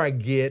mature I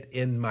get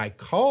in my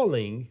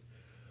calling,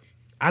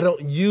 I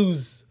don't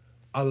use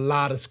a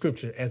lot of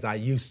scripture as I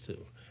used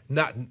to.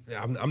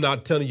 I'm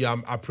not telling you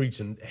I'm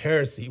preaching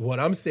heresy. What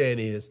I'm saying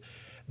is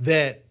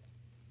that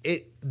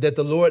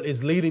the Lord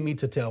is leading me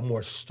to tell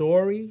more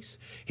stories.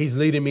 He's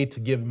leading me to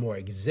give more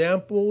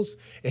examples,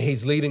 and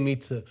he's leading me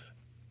to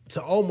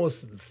to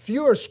almost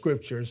fewer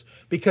scriptures,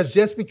 because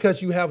just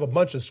because you have a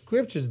bunch of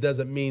scriptures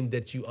doesn't mean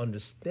that you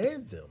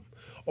understand them,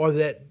 or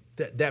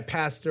that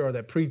pastor or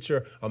that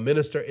preacher or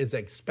minister is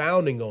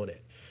expounding on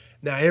it.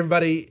 Now,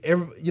 everybody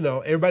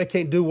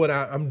can't do what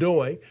I'm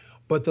doing,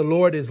 but the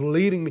Lord is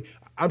leading me.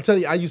 I'm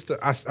telling you,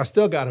 I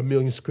still got a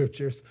million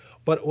scriptures,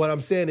 but what I'm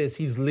saying is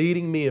he's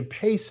leading me and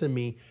pacing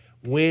me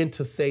when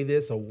to say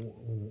this.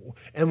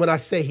 And when I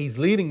say he's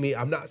leading me,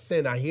 I'm not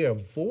saying I hear a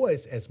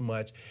voice as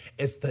much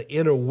as the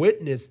inner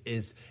witness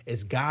is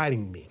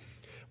guiding me.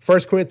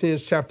 1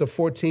 Corinthians chapter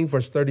 14,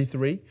 verse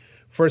 33.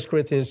 1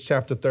 Corinthians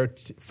chapter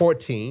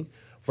 14,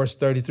 verse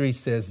 33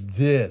 says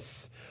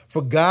this: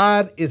 "For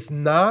God is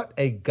not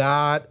a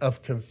God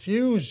of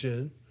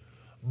confusion,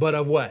 but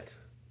of what?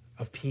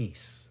 Of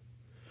peace."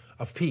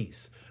 Of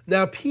peace.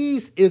 Now,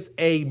 peace is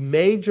a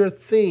major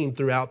theme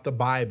throughout the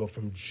Bible,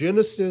 from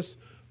Genesis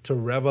to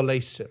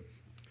Revelation.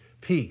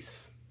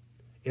 Peace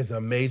is a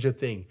major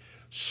thing.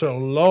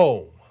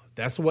 Shalom,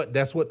 that's what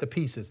the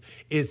peace is.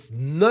 It's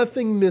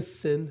nothing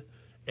missing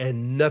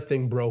and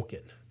nothing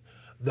broken.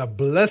 The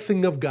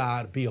blessing of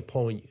God be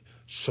upon you.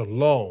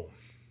 Shalom.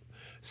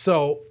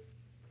 So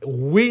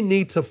we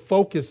need to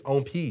focus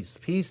on peace.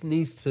 Peace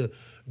needs to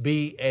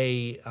be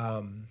a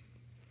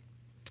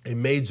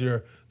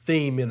major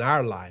theme in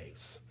our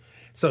lives.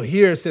 So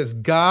here it says,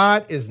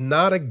 God is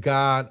not a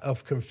God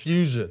of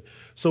confusion.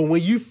 So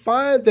when you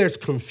find there's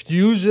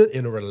confusion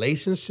in a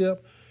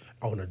relationship,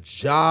 on a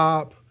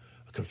job,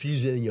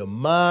 confusion in your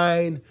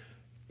mind,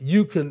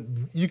 you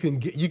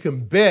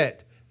can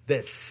bet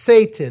that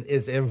Satan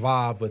is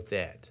involved with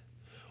that.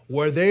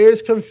 Where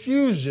there's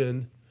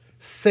confusion,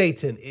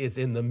 Satan is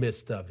in the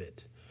midst of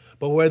it.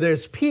 But where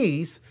there's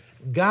peace,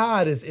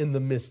 God is in the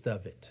midst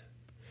of it.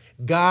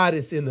 God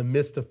is in the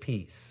midst of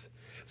peace.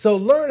 So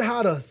learn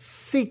how to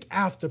seek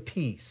after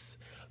peace.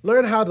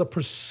 Learn how to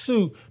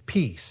pursue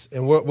peace.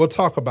 And we'll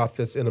talk about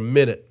this in a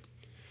minute.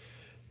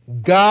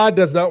 God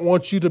does not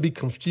want you to be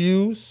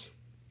confused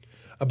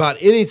about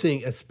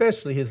anything,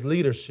 especially his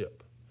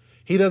leadership.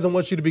 He doesn't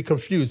want you to be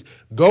confused.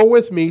 Go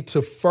with me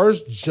to 1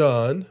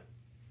 John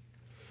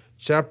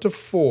chapter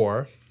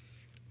 4.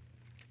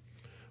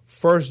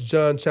 1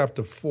 John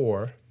chapter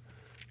 4.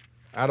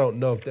 I don't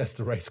know if that's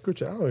the right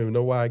scripture. I don't even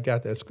know why I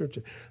got that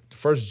scripture.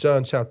 1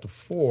 John chapter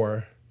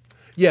 4.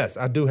 Yes,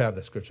 I do have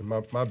that scripture.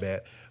 My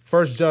bad.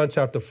 1 John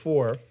chapter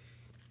 4,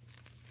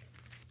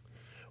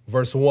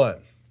 verse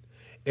 1.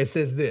 It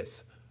says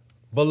this: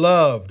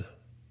 "Beloved,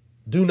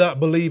 do not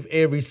believe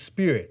every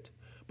spirit,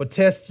 but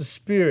test the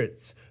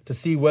spirits to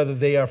see whether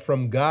they are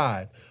from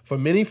God. For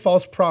many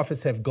false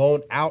prophets have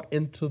gone out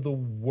into the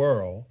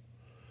world."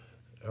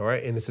 All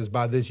right. And it says,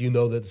 "By this you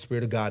know that the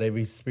Spirit of God,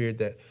 every spirit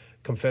that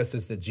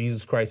confesses that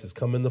Jesus Christ has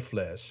come in the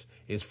flesh,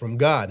 is from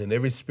God. And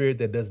every spirit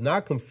that does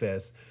not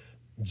confess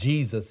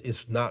Jesus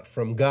is not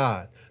from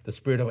God. The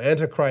spirit of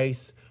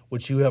Antichrist,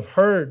 which you have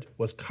heard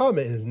was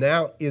coming,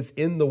 is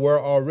in the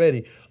world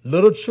already.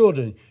 Little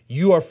children,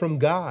 you are from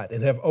God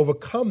and have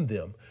overcome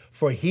them.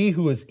 For he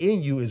who is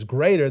in you is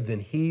greater than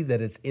he that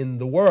is in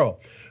the world."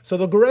 So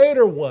the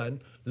greater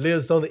one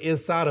lives on the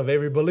inside of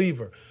every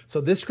believer.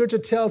 So this scripture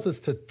tells us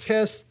to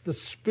test the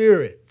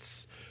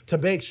spirits to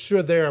make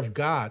sure they're of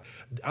God.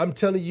 I'm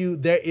telling you,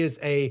 there is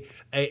a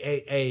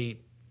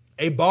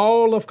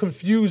ball of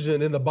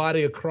confusion in the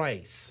body of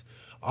Christ.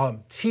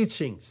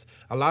 Teachings,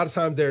 a lot of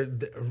times they're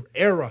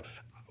error.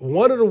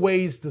 One of the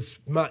ways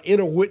my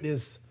inner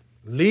witness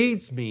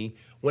leads me,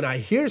 when I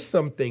hear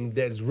something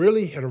that's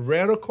really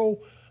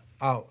heretical,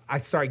 I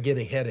start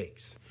getting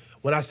headaches.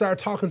 When I start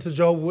talking to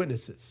Jehovah's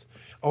Witnesses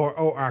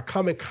or I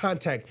come in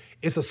contact,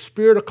 it's a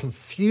spirit of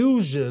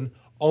confusion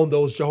on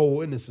those Jehovah's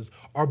Witnesses,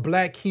 or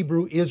Black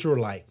Hebrew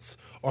Israelites,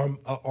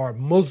 or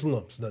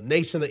Muslims, the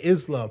Nation of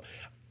Islam.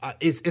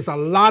 It's a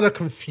lot of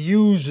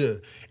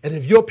confusion. And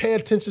if you'll pay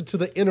attention to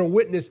the inner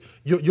witness,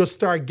 you'll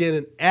start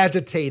getting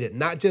agitated,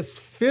 not just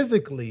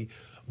physically,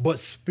 but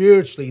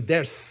spiritually.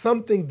 There's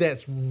something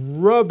that's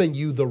rubbing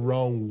you the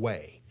wrong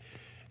way.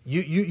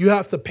 You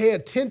have to pay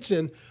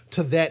attention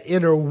to that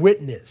inner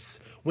witness.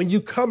 When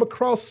you come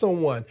across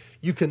someone,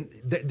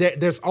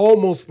 there's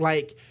almost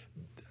like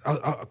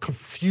a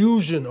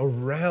confusion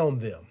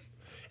around them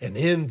and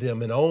in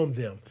them and on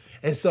them.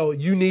 And so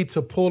you need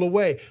to pull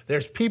away.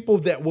 There's people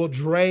that will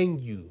drain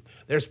you.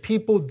 There's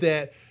people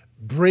that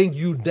bring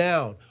you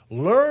down.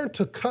 Learn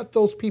to cut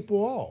those people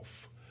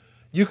off.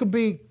 You can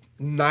be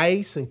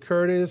nice and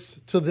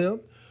courteous to them,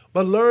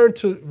 but learn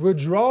to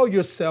withdraw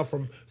yourself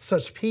from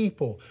such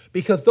people,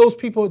 because those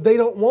people, they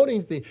don't want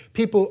anything.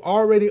 People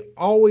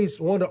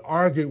always want to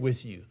argue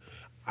with you.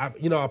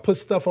 I put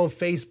stuff on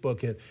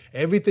Facebook, and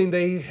everything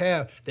they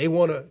have,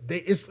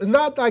 it's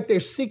not like they're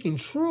seeking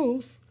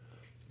truth.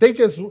 They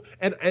just,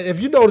 and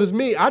if you notice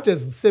me, I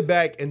just sit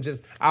back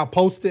and I'll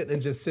post it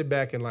and just sit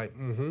back and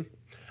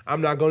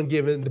I'm not going to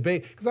give it a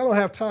debate, because I don't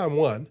have time.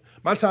 One,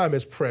 my time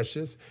is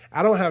precious.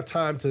 I don't have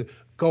time to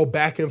go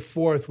back and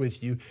forth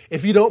with you.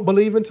 If you don't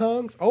believe in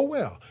tongues, oh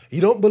well.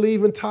 You don't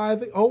believe in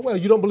tithing, oh well.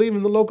 You don't believe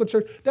in the local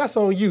church, that's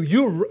on you.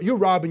 You're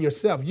robbing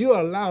yourself. You're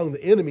allowing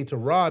the enemy to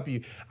rob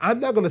you. I'm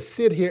not going to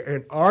sit here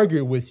and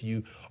argue with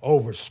you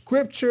over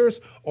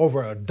scriptures,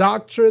 over a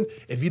doctrine.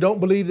 If you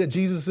don't believe that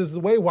Jesus is the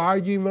way, why are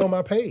you even on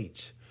my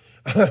page?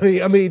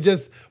 I mean,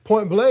 just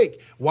point blank.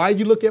 Why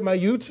you look at my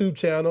YouTube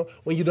channel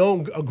when you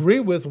don't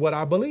agree with what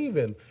I believe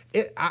in?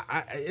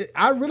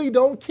 I really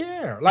don't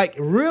care. Like,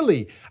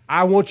 really,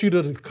 I want you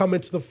to come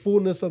into the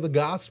fullness of the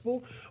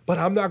gospel, but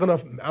I'm not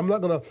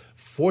gonna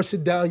force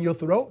it down your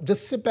throat.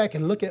 Just sit back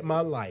and look at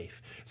my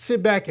life.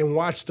 Sit back and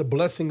watch the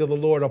blessing of the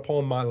Lord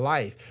upon my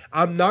life.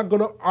 I'm not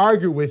going to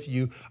argue with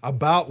you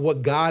about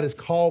what God has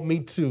called me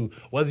to,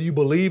 whether you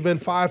believe in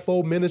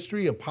fivefold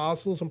ministry,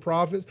 apostles and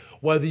prophets,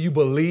 whether you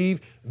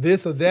believe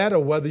this or that, or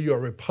whether you're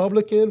a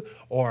Republican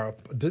or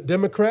a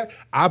Democrat.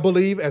 I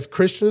believe as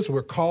Christians,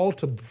 we're called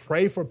to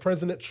pray for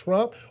President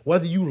Trump,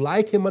 whether you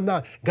like him or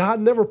not. God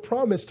never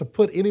promised to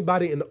put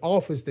anybody in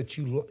office that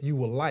you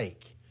will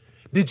like.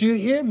 Did you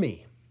hear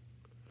me?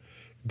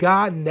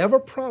 God never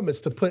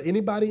promised to put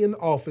anybody in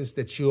office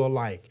that you'll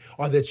like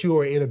or that you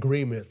are in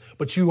agreement,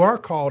 but you are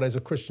called as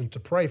a Christian to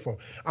pray for.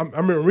 I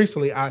remember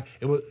recently I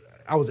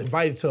was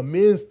invited to a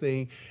men's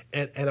thing,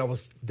 and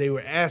they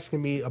were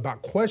asking me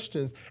about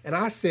questions, and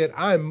I said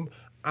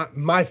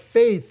my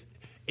faith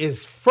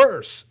is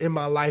first in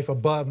my life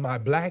above my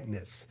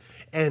blackness.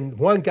 And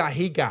one guy,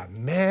 he got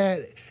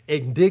mad,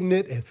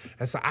 indignant,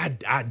 and so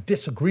I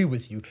disagree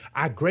with you.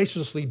 I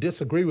graciously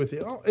disagree with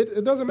you. Oh,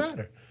 it doesn't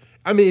matter.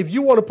 I mean, if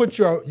you want to put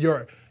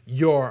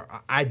your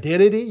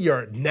identity,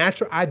 your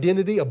natural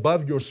identity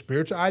above your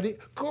spiritual identity,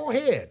 go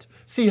ahead.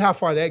 See how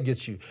far that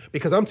gets you.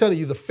 Because I'm telling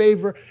you, the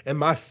favor and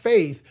my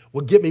faith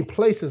will get me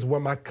places where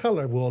my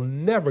color will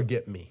never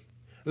get me.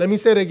 Let me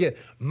say it again.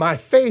 My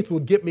faith will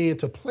get me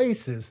into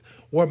places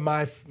where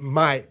my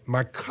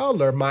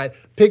color, my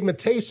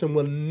pigmentation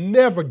will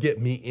never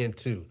get me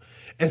into.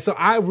 And so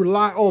I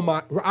rely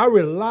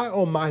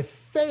on my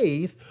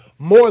faith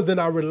more than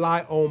I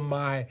rely on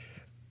my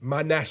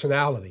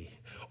nationality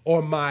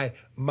or my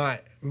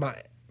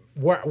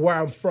where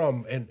I'm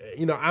from. And,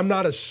 I'm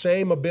not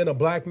ashamed of being a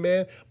black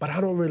man, but I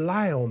don't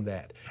rely on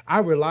that. I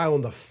rely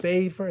on the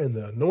favor and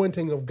the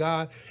anointing of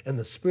God and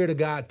the Spirit of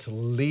God to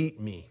lead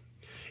me.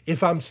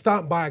 If I'm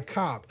stopped by a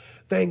cop,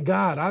 thank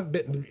God,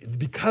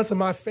 because of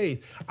my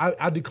faith,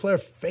 I declare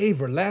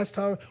favor.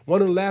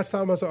 One of the last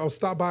times I was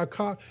stopped by a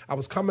cop, I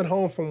was coming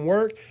home from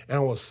work and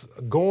I was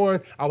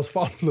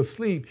falling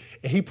asleep,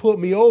 and he pulled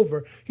me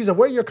over. He said,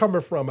 "Where you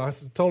coming from?" I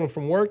told him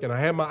from work, and I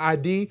had my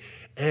ID.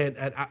 And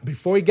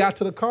before he got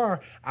to the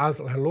car, I was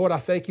like, "Lord, I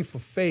thank you for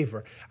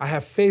favor. I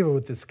have favor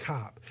with this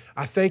cop.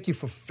 I thank you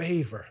for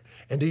favor."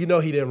 And do you know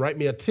he didn't write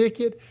me a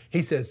ticket?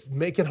 He says,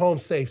 "Make it home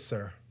safe,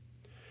 sir."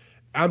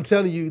 I'm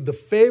telling you, the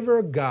favor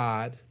of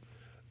God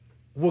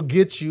will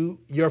get you,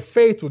 your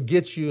faith will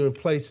get you in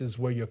places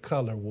where your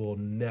color will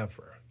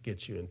never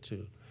get you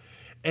into.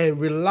 And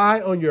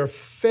rely on your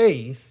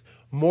faith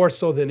more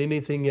so than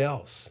anything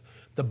else.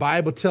 The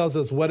Bible tells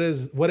us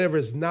whatever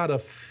is not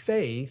of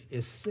faith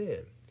is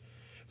sin.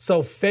 So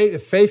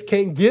if faith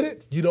can't get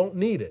it, you don't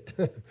need it.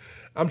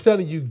 I'm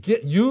telling you,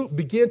 you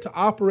begin to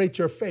operate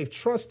your faith.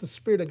 Trust the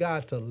Spirit of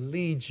God to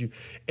lead you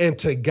and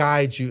to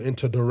guide you and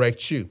to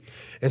direct you.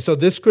 And so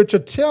this scripture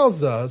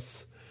tells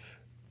us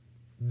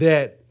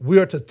that we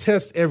are to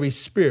test every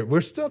spirit. We're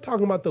still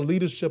talking about the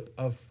leadership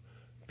of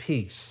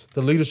peace,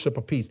 the leadership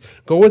of peace.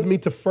 Go with me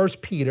to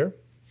 1 Peter.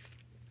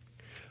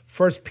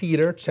 1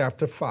 Peter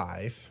chapter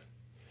 5.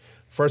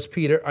 1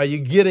 Peter, are you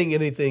getting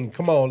anything?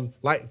 Come on,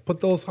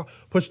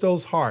 push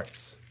those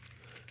hearts.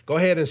 Go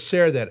ahead and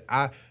share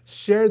that.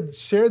 Share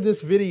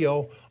this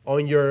video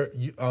on your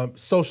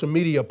social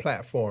media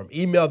platform.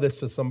 Email this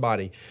to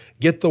somebody.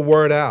 Get the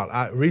word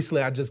out.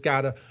 Recently, I just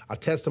got a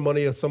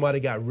testimony of somebody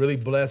got really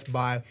blessed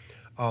by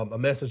a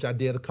message I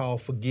did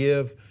called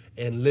Forgive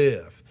and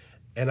Live.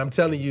 And I'm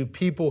telling you,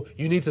 people,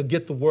 you need to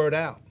get the word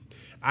out.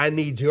 I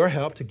need your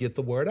help to get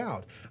the word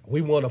out. We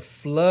want to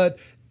flood.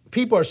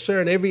 People are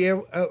sharing every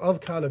other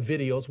kind of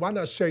videos. Why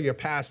not share your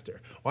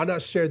pastor? Why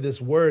not share this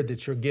word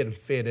that you're getting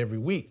fed every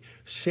week?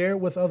 Share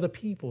it with other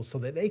people so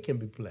that they can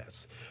be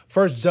blessed.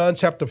 1 John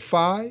chapter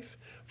 5,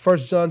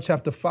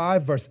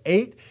 verse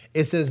 8,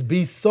 it says,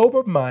 "Be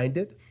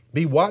sober-minded,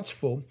 be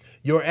watchful.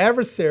 Your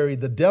adversary,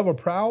 the devil,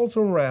 prowls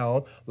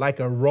around like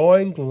a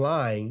roaring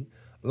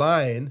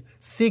lion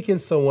seeking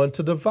someone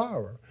to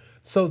devour."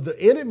 So the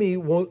enemy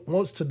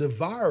wants to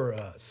devour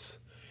us.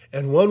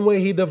 And one way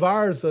he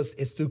devours us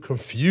is through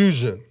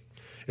confusion.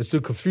 It's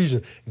through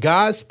confusion.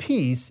 God's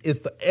peace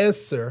is the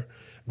answer.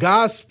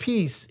 God's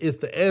peace is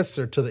the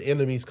answer to the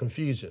enemy's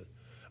confusion.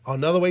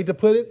 Another way to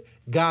put it,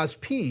 God's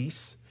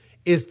peace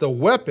is the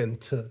weapon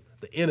to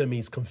the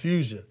enemy's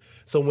confusion.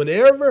 So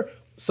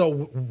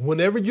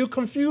whenever you're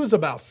confused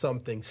about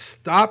something,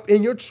 stop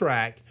in your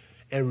track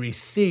and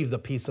receive the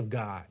peace of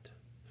God.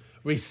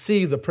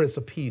 Receive the Prince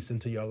of Peace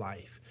into your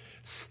life.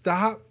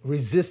 Stop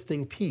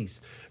resisting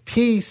peace.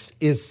 Peace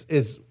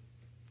is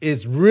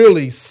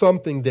really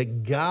something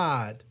that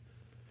God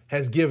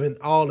has given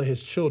all of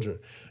his children.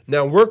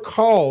 Now we're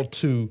called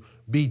to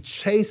be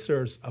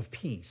chasers of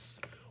peace.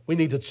 We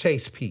need to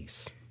chase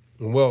peace.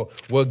 And we'll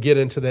get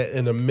into that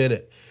in a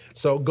minute.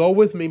 So go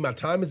with me. My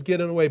time is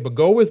getting away, but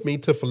go with me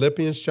to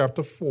Philippians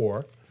chapter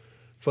 4.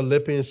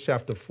 Philippians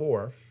chapter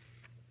 4.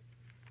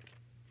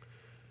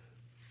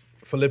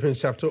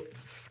 Philippians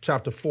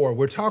chapter 4.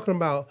 We're talking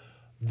about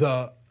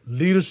the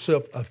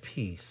leadership of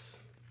peace.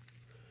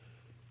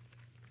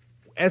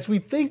 As we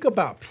think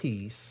about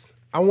peace,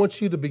 I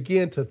want you to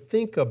begin to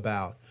think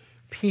about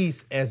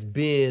peace as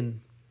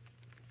being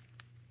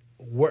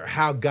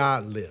how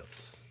God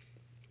lives.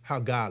 How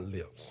God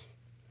lives.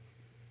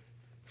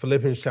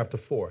 Philippians chapter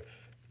 4.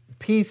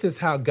 Peace is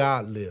how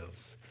God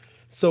lives.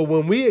 So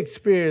when we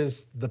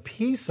experience the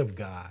peace of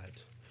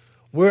God,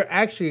 we're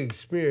actually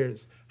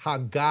experiencing how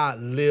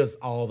God lives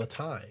all the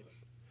time.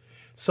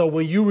 So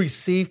when you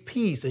receive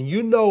peace, and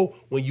you know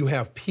when you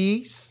have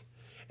peace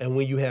and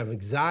when you have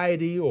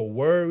anxiety or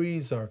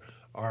worries or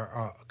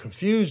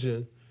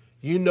confusion,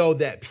 you know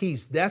that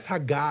peace, that's how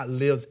God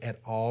lives at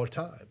all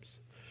times.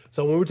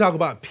 So when we talk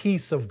about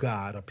peace of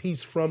God or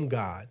peace from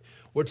God,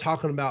 we're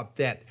talking about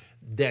that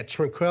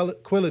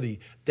tranquility,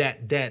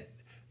 that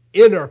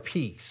inner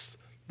peace,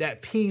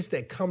 that peace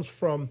that comes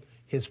from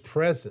his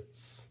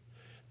presence,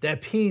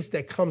 that peace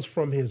that comes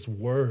from his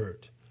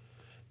word,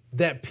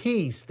 that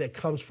peace that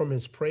comes from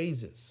his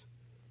praises.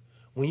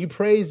 When you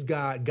praise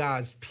God,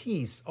 God's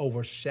peace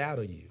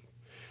overshadows you.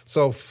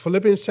 So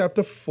Philippians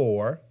chapter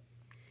 4,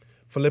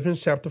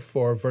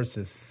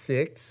 verses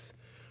 6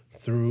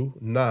 through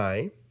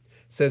 9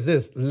 says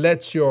this: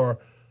 let your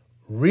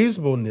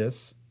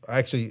reasonableness,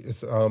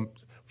 it's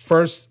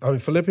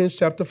Philippians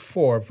chapter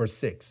 4, verse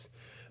 6.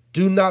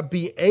 Do not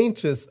be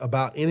anxious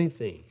about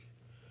anything.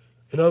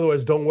 In other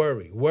words, don't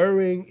worry.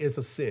 Worrying is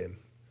a sin.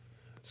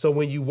 So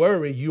when you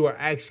worry, you are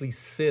actually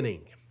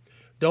sinning.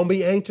 Don't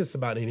be anxious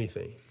about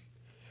anything.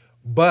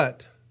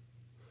 But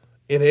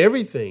in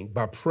everything,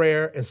 by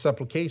prayer and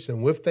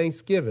supplication with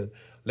thanksgiving,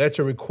 let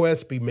your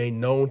requests be made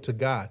known to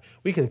God.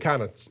 We can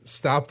kind of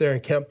stop there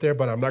and camp there,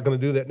 but I'm not going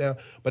to do that now.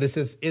 But it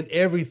says in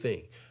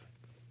everything.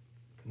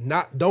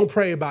 Don't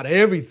pray about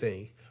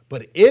everything,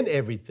 but in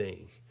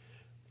everything,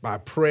 by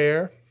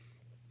prayer,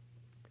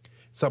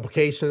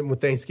 supplication with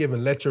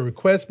thanksgiving, let your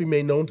requests be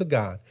made known to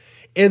God.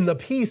 In the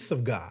peace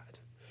of God.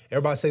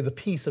 Everybody say the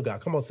peace of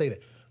God. Come on, say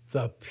that.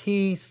 The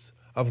peace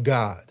of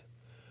God,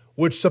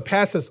 which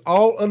surpasses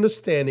all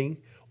understanding,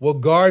 will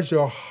guard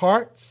your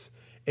hearts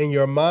and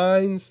your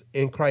minds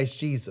in Christ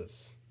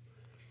Jesus,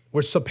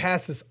 which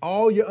surpasses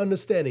all your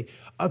understanding.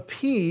 A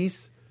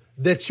peace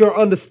that your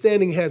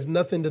understanding has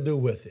nothing to do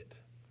with it.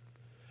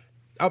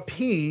 A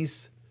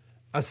peace,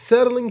 a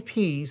settling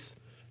peace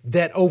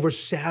that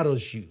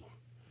overshadows you,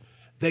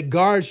 that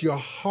guards your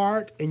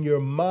heart and your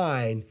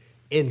mind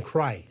in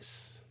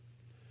Christ.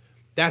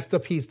 That's the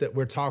peace that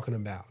we're talking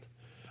about.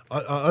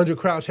 Andrew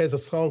Crouch has a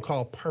song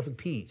called Perfect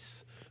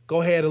Peace.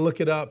 Go ahead and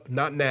look it up,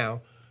 not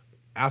now,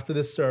 after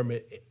this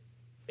sermon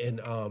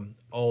on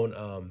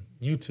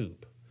YouTube.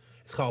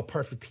 It's called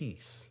Perfect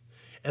Peace.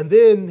 And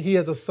then he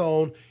has a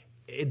song,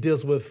 it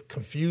deals with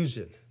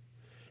confusion.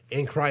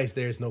 In Christ,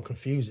 there is no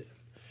confusion.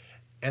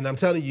 And I'm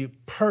telling you,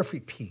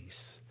 perfect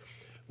peace.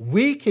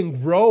 We can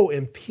grow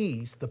in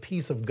peace, the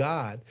peace of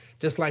God,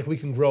 just like we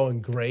can grow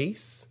in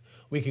grace,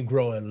 we can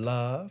grow in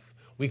love,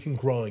 we can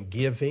grow in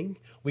giving,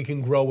 we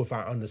can grow with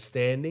our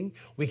understanding.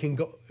 We can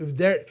go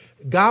there.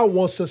 God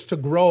wants us to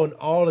grow in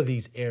all of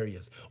these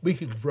areas. We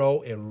can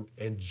grow in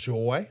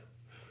joy.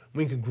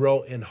 We can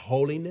grow in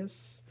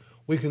holiness.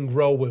 We can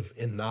grow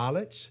in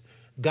knowledge.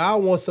 God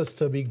wants us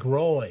to be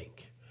growing.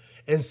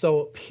 And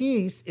so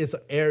peace is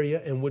an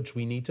area in which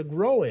we need to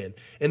grow in.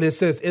 And it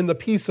says, in the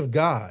peace of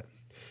God,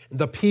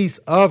 the peace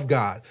of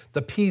God,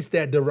 the peace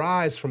that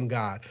derives from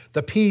God,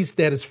 the peace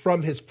that is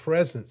from his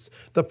presence,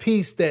 the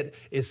peace that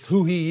is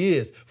who he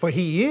is. For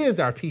he is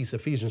our peace,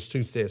 Ephesians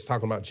 2 says,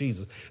 talking about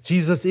Jesus.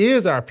 Jesus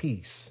is our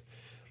peace.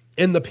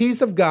 In the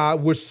peace of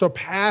God, which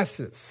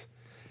surpasses,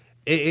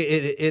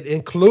 it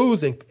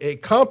includes and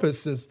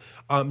encompasses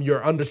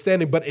your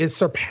understanding, but it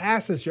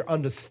surpasses your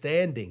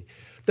understanding.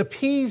 The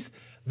peace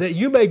that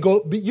you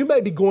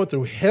may be going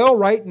through hell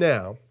right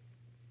now,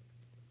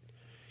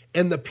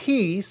 and the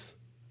peace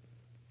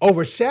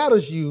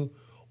overshadows you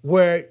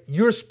where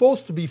you're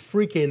supposed to be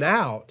freaking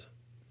out,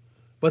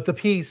 but the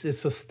peace is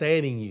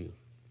sustaining you.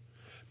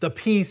 The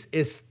peace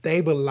is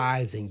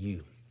stabilizing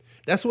you.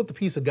 That's what the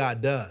peace of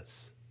God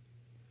does.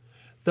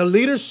 The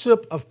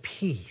leadership of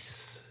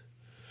peace.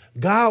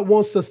 God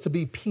wants us to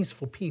be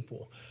peaceful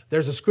people.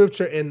 There's a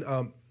scripture in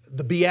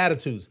the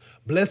Beatitudes.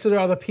 Blessed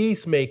are the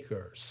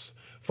peacemakers,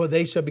 for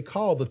they shall be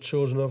called the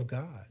children of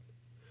God.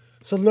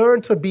 So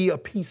learn to be a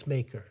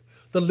peacemaker.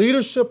 The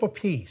leadership of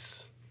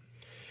peace.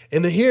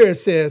 And here it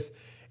says,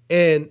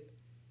 and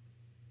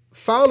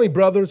finally,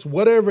 brothers,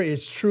 whatever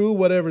is true,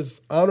 whatever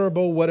is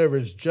honorable, whatever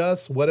is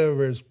just,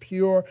 whatever is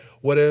pure,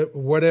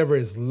 whatever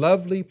is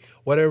lovely,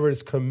 whatever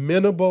is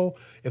commendable,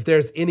 if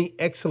there's any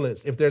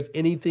excellence, if there's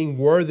anything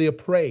worthy of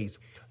praise,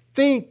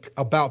 think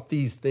about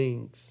these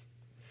things.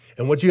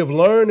 And what you have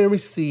learned and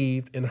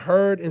received and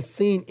heard and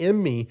seen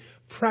in me,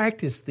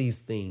 practice these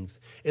things,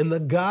 and the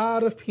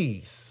God of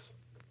peace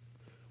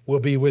will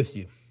be with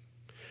you.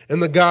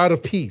 And the God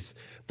of peace.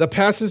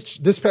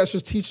 This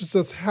passage teaches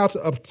us how to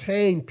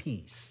obtain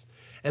peace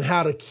and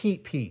how to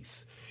keep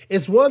peace.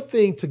 It's one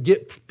thing to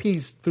get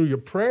peace through your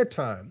prayer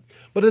time,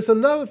 but it's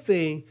another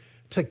thing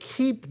to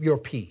keep your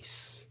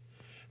peace.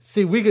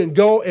 See, we can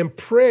go in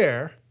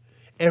prayer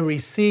and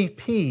receive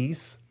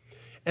peace,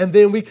 and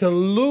then we can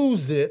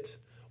lose it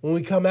when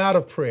we come out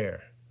of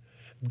prayer.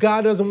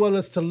 God doesn't want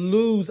us to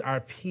lose our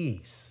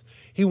peace.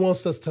 He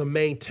wants us to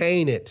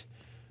maintain it.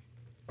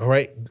 All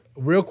right,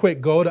 real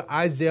quick, go to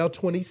Isaiah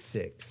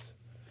 26.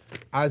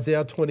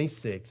 Isaiah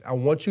 26. I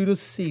want you to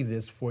see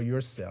this for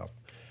yourself.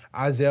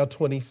 Isaiah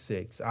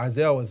 26.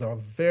 Isaiah was a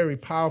very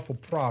powerful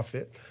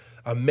prophet,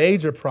 a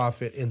major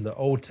prophet in the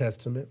Old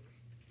Testament.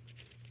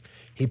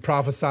 He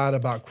prophesied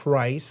about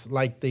Christ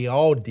like they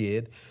all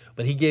did,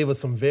 but he gave us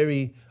some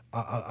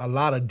a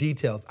lot of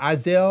details.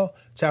 Isaiah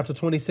chapter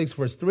 26,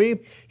 verse 3,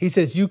 he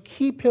says, you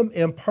keep him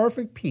in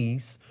perfect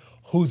peace,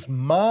 whose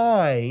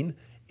mind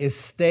is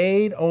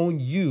stayed on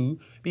you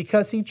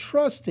because he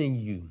trusts in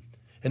you.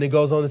 And it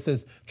goes on and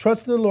says,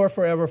 trust in the Lord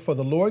forever, for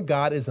the Lord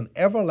God is an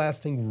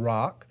everlasting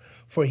rock,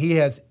 for he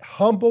has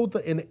humbled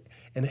the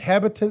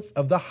inhabitants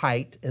of the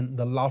height and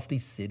the lofty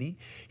city.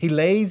 He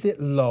lays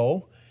it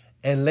low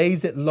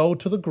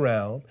to the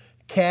ground,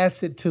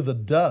 casts it to the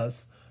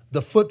dust.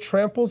 The foot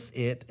tramples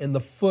it, and the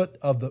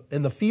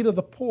feet of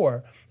the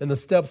poor, and the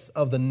steps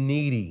of the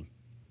needy.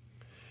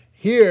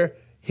 Here,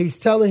 he's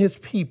telling his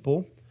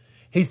people,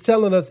 he's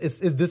telling us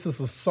this is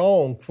a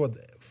song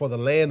for the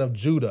land of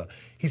Judah.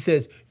 He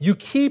says, you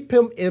keep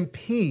him in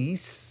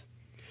peace,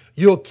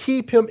 you'll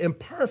keep him in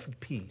perfect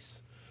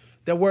peace.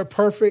 That word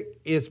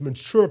perfect is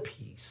mature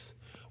peace.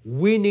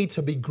 We need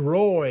to be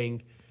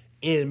growing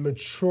in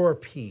mature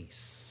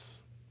peace.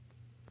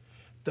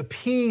 The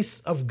peace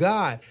of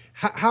God.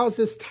 How is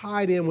this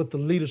tied in with the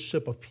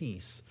leadership of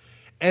peace?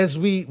 As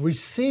we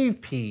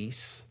receive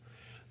peace,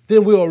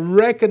 then we'll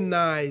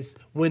recognize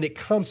when it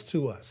comes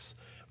to us,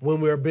 when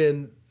we're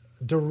being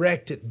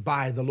directed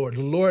by the Lord.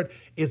 The Lord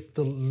is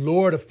the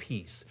Lord of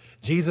peace.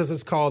 Jesus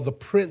is called the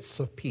Prince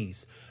of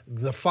Peace.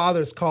 The Father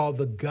is called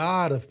the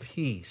God of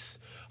peace.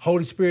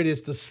 Holy Spirit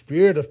is the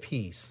Spirit of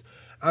peace.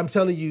 I'm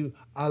telling you,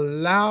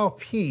 allow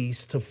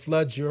peace to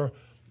flood your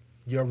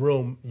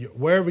room,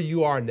 wherever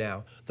you are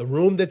now, the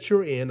room that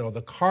you're in or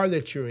the car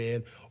that you're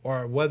in,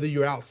 or whether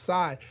you're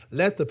outside,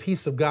 let the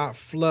peace of God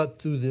flood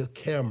through the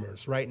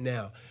cameras right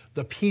now.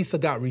 The peace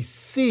of God,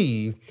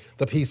 receive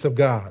the peace of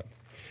God.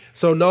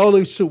 So not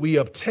only should we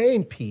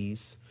obtain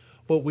peace,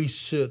 but we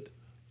should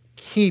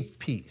keep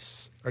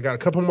peace. I got a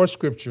couple more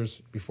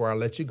scriptures before I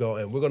let you go,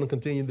 and we're going to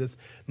continue this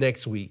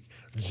next week.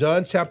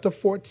 John chapter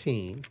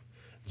 14,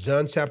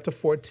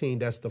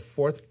 that's the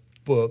fourth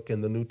book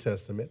in the New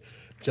Testament.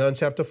 John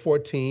chapter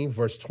 14,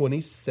 verse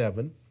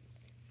 27.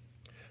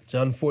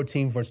 John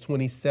 14, verse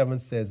 27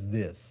 says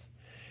this.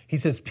 He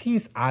says,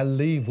 peace I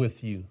leave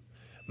with you.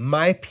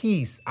 My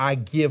peace I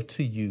give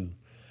to you.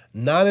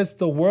 Not as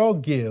the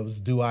world gives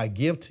do I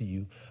give to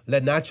you.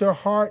 Let not your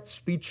hearts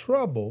be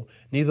troubled,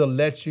 neither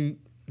let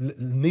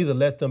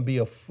them be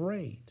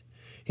afraid.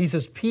 He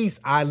says, peace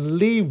I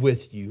leave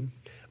with you.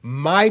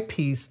 My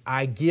peace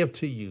I give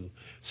to you.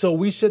 So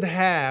we should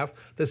have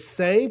the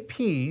same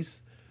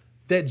peace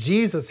that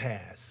Jesus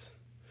has,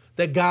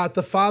 that God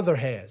the Father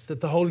has, that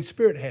the Holy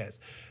Spirit has.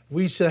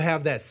 We should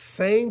have that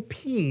same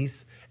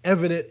peace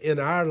evident in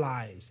our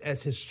lives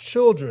as his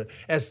children,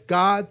 as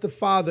God the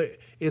Father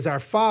is our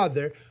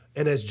Father,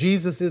 and as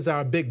Jesus is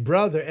our big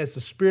brother, as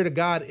the Spirit of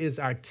God is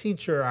our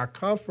teacher, our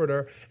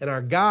comforter, and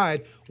our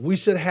guide. We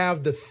should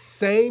have the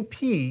same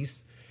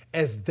peace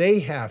as they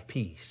have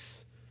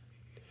peace.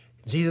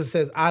 Jesus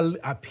says,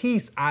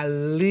 peace I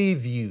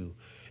leave you.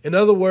 In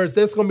other words,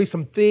 there's going to be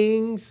some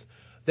things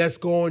that's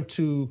going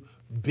to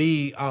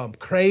be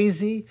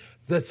crazy.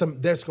 There's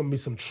going to be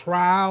some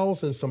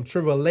trials and some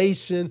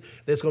tribulation.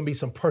 There's going to be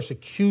some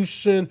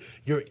persecution.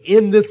 You're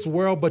in this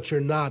world, but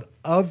you're not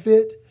of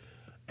it.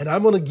 And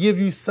I'm going to give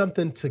you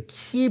something to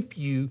keep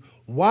you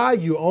while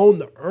you're on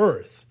the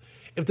earth.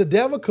 If the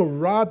devil can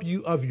rob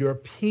you of your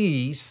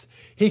peace,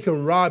 he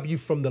can rob you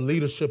from the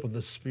leadership of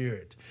the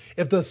Spirit.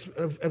 If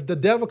the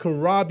devil can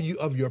rob you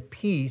of your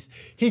peace,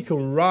 he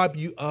can rob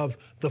you of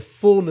the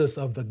fullness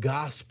of the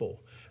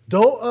gospel.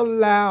 Don't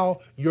allow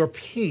your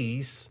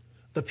peace,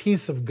 the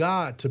peace of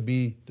God, to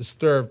be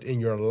disturbed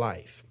in your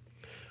life.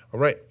 All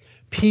right.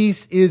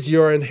 Peace is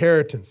your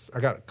inheritance.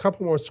 I got a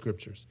couple more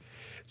scriptures.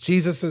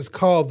 Jesus is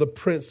called the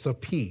Prince of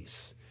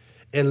Peace.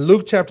 In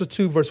Luke chapter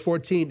 2, verse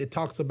 14, it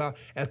talks about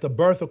at the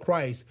birth of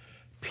Christ,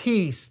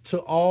 peace to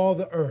all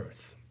the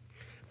earth.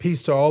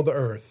 Peace to all the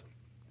earth.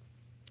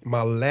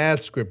 My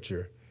last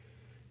scripture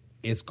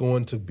is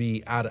going to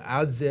be out of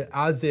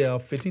Isaiah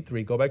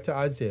 53. Go back to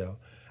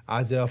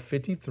Isaiah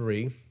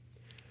 53.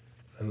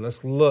 And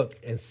let's look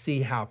and see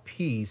how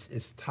peace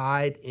is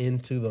tied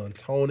into the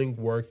atoning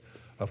work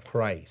of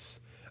Christ.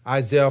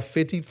 Isaiah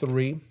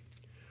 53,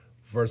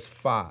 verse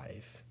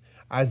 5.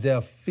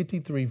 Isaiah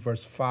 53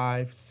 verse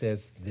 5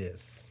 says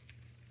this.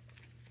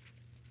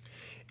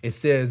 It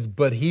says,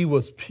 but he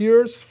was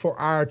pierced for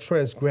our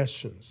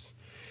transgressions.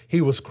 He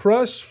was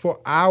crushed for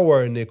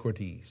our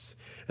iniquities.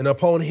 And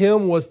upon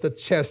him was the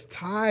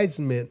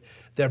chastisement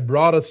that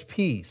brought us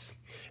peace.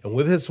 And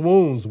with his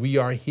wounds we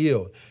are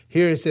healed.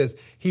 Here it says,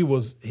 he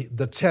was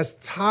the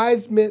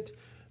chastisement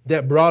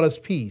that brought us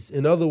peace.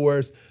 In other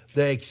words,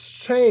 the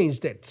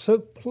exchange that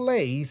took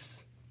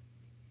place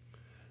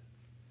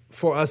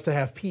for us to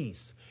have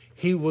peace.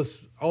 He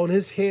was, on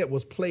his head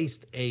was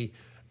placed a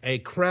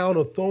crown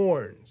of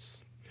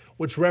thorns,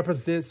 which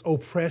represents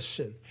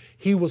oppression.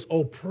 He was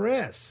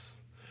oppressed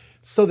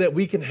so that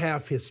we can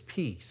have his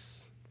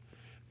peace.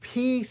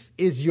 Peace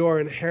is your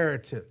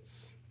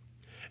inheritance.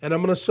 And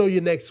I'm going to show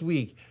you next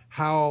week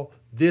how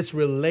this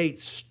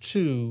relates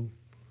to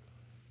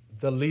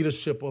the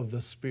leadership of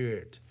the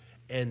Spirit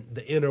and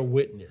the inner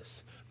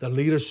witness, the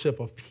leadership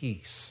of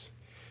peace.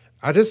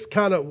 I just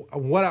kind of, I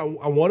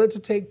wanted to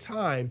take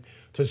time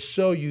to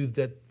show you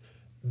that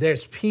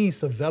there's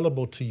peace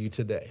available to you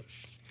today.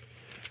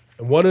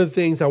 And one of the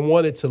things I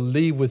wanted to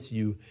leave with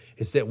you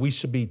is that we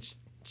should be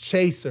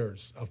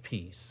chasers of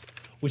peace.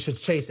 We should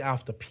chase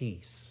after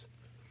peace.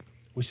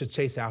 We should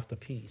chase after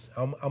peace.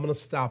 I'm going to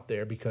stop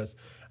there because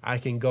I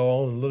can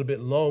go on a little bit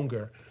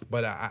longer,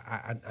 but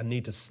I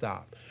need to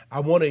stop.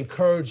 I want to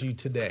encourage you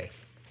today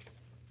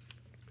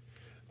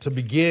to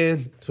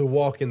begin to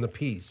walk in the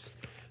peace.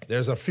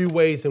 There's a few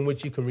ways in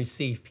which you can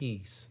receive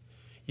peace.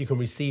 You can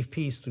receive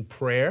peace through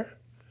prayer,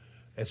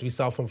 as we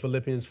saw from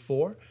Philippians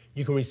 4.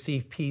 You can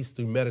receive peace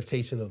through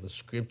meditation of the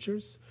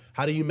scriptures.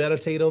 How do you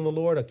meditate on the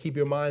Lord or keep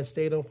your mind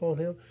stayed upon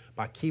him?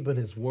 By keeping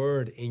his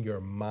word in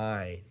your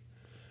mind.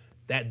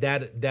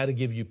 That'll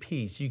give you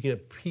peace. You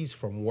get peace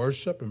from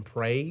worship and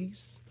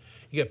praise.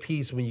 You get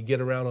peace when you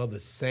get around other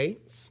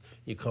saints.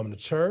 You come to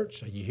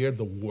church, you hear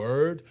the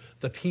word.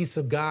 The peace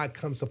of God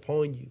comes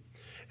upon you.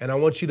 And I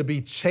want you to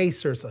be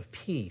chasers of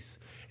peace.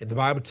 And the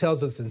Bible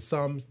tells us in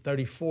Psalm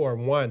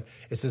 34:1,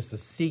 it says to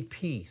seek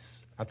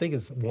peace. I think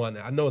it's 1.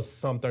 I know it's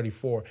Psalm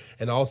 34.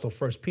 And also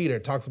 1 Peter,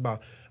 it talks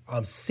about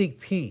seek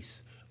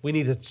peace. We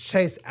need to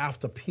chase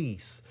after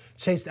peace.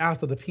 Chase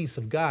after the peace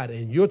of God.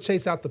 And you'll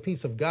chase out the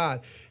peace of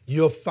God,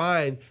 you'll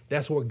find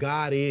that's where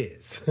God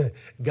is.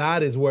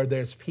 God is where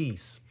there's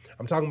peace.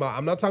 I'm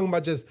not talking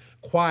about just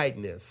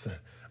quietness.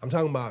 I'm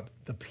talking about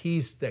the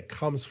peace that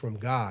comes from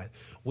God.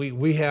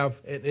 We have,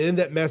 and in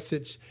that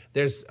message,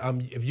 there's,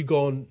 if you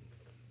go on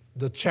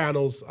the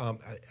channels, I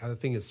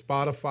think it's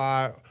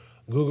Spotify,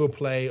 Google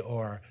Play,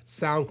 or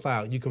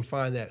SoundCloud, you can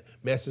find that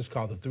message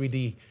called the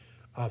 3D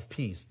of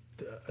Peace.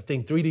 I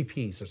think 3D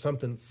Peace or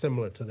something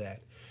similar to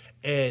that.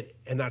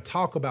 And I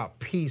talk about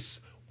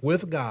peace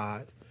with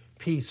God,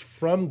 peace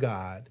from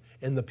God,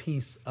 and the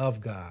peace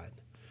of God.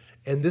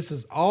 And this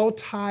is all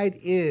tied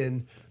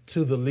in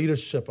to the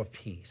leadership of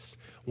peace.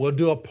 We'll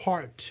do a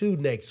part 2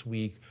 next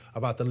week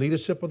about the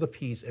leadership of the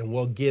peace, and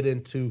we'll get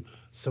into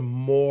some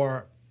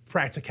more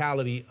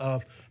practicality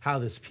of how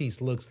this peace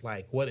looks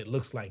like, what it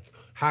looks like.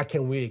 How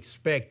can we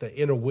expect the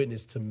inner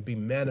witness to be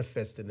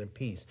manifested in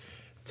peace?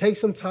 Take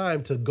some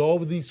time to go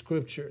over these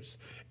scriptures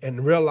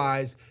and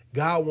realize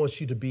God wants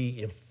you to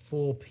be in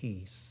full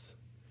peace.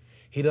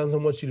 He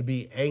doesn't want you to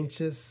be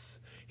anxious.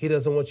 He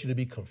doesn't want you to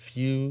be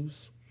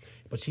confused,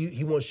 but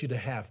he wants you to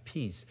have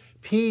peace.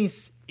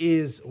 Peace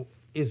is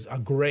a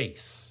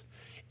grace.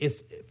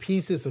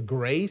 Peace is a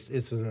grace.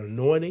 It's an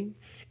anointing.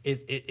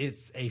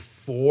 It's a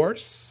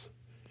force.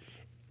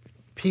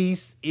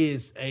 Peace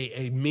is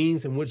a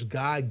means in which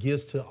God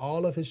gives to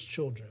all of his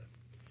children.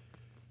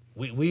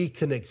 We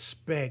can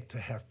expect to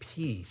have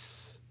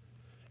peace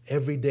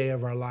every day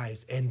of our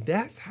lives. And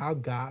that's how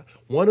God,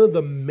 one of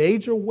the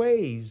major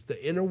ways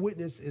the inner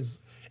witness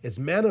is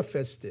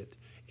manifested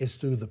is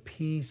through the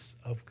peace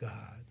of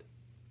God.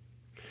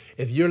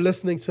 If you're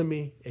listening to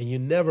me and you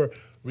never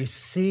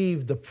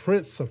received the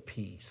Prince of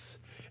Peace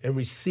and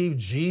received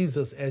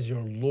Jesus as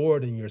your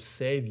Lord and your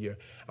Savior,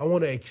 I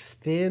want to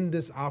extend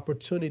this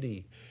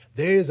opportunity.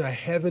 There is a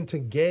heaven to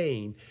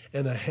gain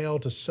and a hell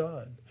to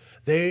shun.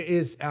 There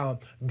is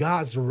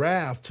God's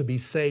wrath to be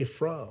saved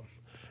from.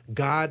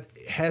 God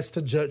has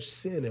to judge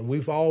sin, and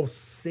we've all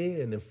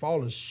sinned and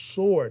fallen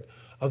short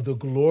of the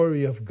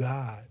glory of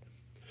God.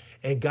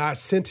 And God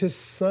sent his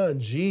son,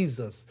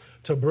 Jesus,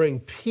 to bring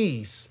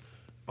peace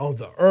on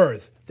the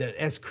earth, that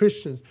as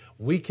Christians,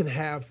 we can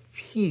have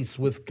peace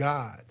with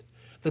God.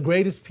 The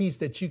greatest peace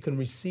that you can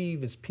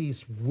receive is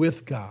peace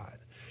with God.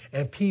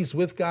 And peace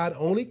with God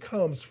only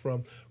comes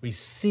from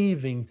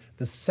receiving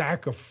the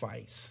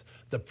sacrifice,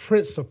 the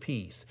Prince of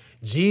Peace.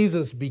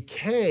 Jesus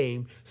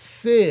became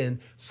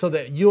sin so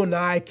that you and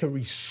I can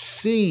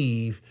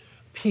receive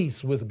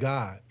peace with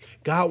God.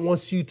 God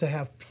wants you to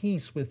have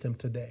peace with him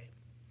today.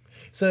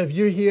 So if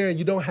you're here and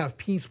you don't have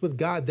peace with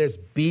God, there's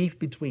beef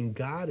between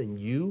God and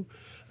you,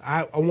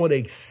 I want to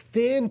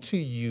extend to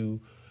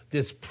you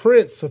this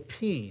Prince of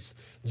Peace,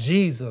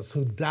 Jesus,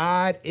 who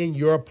died in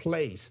your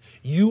place.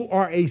 You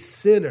are a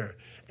sinner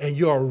and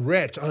you're a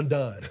wretch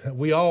undone.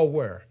 We all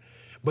were.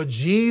 But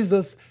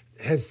Jesus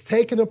has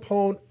taken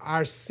upon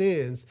our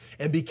sins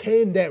and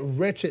became that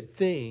wretched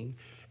thing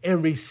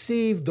and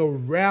received the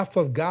wrath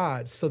of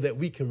God so that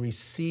we can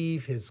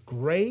receive his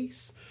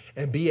grace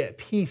and be at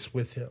peace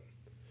with him.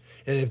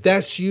 And if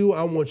that's you,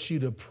 I want you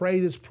to pray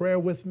this prayer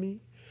with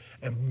me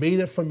and mean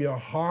it from your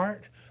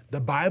heart.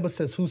 The Bible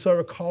says,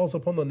 whosoever calls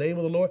upon the name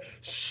of the Lord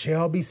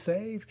shall be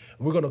saved.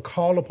 We're going to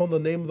call upon the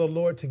name of the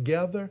Lord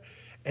together.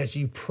 As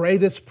you pray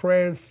this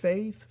prayer in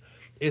faith,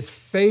 it's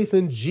faith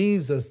in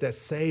Jesus that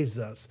saves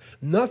us.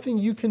 Nothing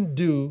you can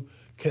do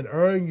can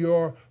earn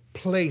your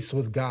place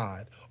with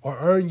God or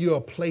earn you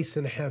a place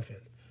in heaven.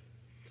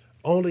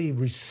 Only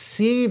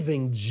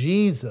receiving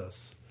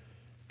Jesus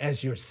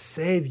as your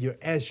Savior,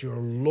 as your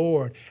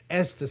Lord,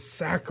 as the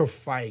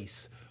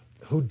sacrifice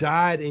who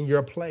died in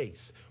your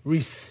place.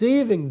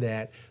 Receiving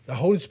that, the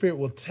Holy Spirit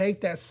will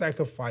take that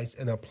sacrifice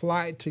and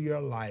apply it to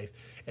your life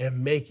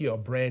and make you a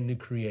brand new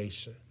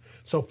creation.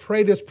 So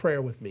pray this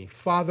prayer with me.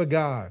 Father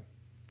God,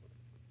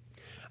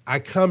 I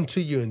come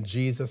to you in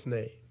Jesus'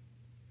 name.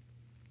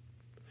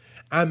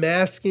 I'm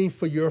asking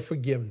for your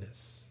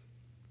forgiveness.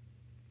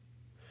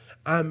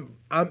 I'm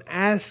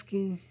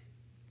asking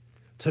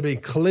to be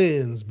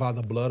cleansed by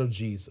the blood of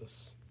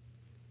Jesus.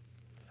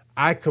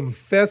 I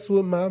confess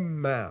with my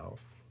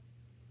mouth,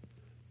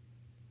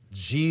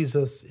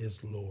 Jesus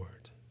is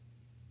Lord.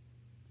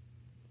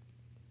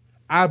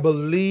 I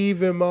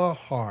believe in my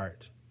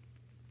heart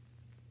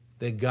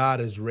that God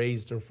has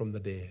raised him from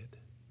the dead.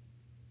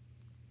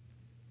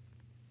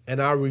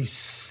 And I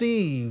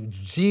receive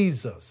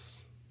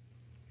Jesus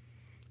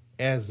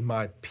as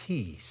my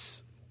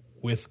peace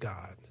with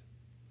God.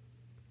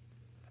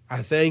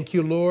 I thank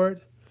you,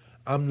 Lord.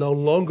 I'm no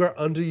longer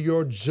under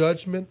your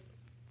judgment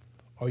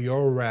or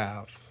your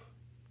wrath,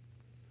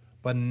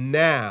 but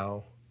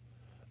now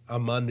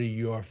I'm under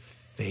your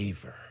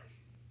favor.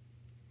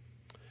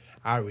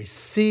 I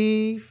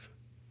receive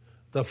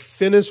the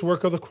finished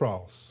work of the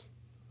cross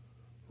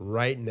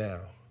right now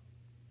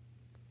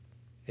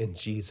in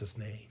Jesus'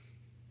 name.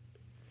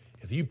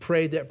 If you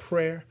prayed that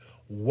prayer,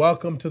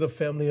 welcome to the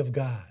family of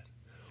God.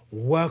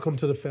 Welcome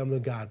to the family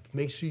of God.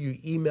 Make sure you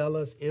email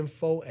us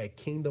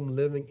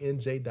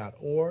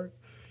info@kingdomlivingnj.org,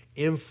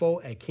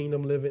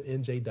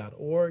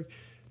 info@kingdomlivingnj.org,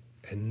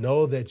 and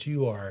know that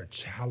you are a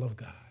child of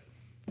God.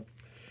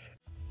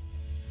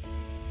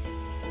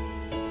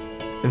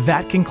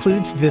 That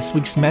concludes this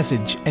week's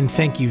message, and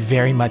thank you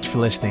very much for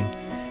listening.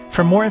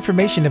 For more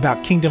information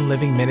about Kingdom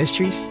Living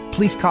Ministries,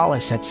 please call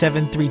us at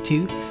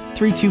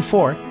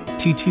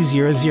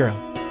 732-324-2200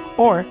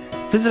 or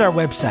visit our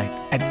website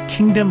at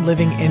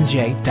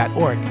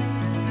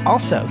kingdomlivingnj.org.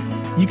 Also,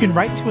 you can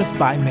write to us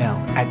by mail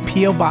at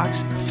P.O.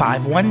 Box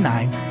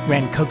 519,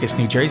 Rancocas,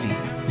 New Jersey,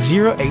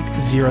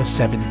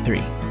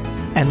 08073.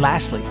 And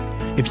lastly,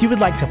 if you would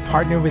like to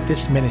partner with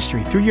this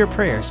ministry through your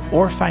prayers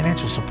or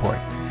financial support,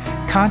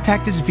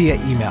 contact us via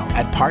email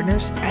at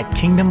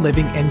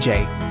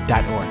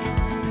partners@kingdomlivingnj.org.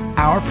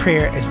 Our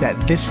prayer is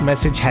that this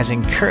message has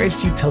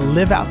encouraged you to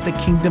live out the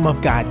kingdom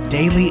of God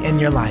daily in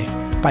your life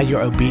by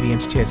your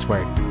obedience to His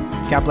word.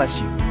 God bless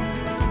you.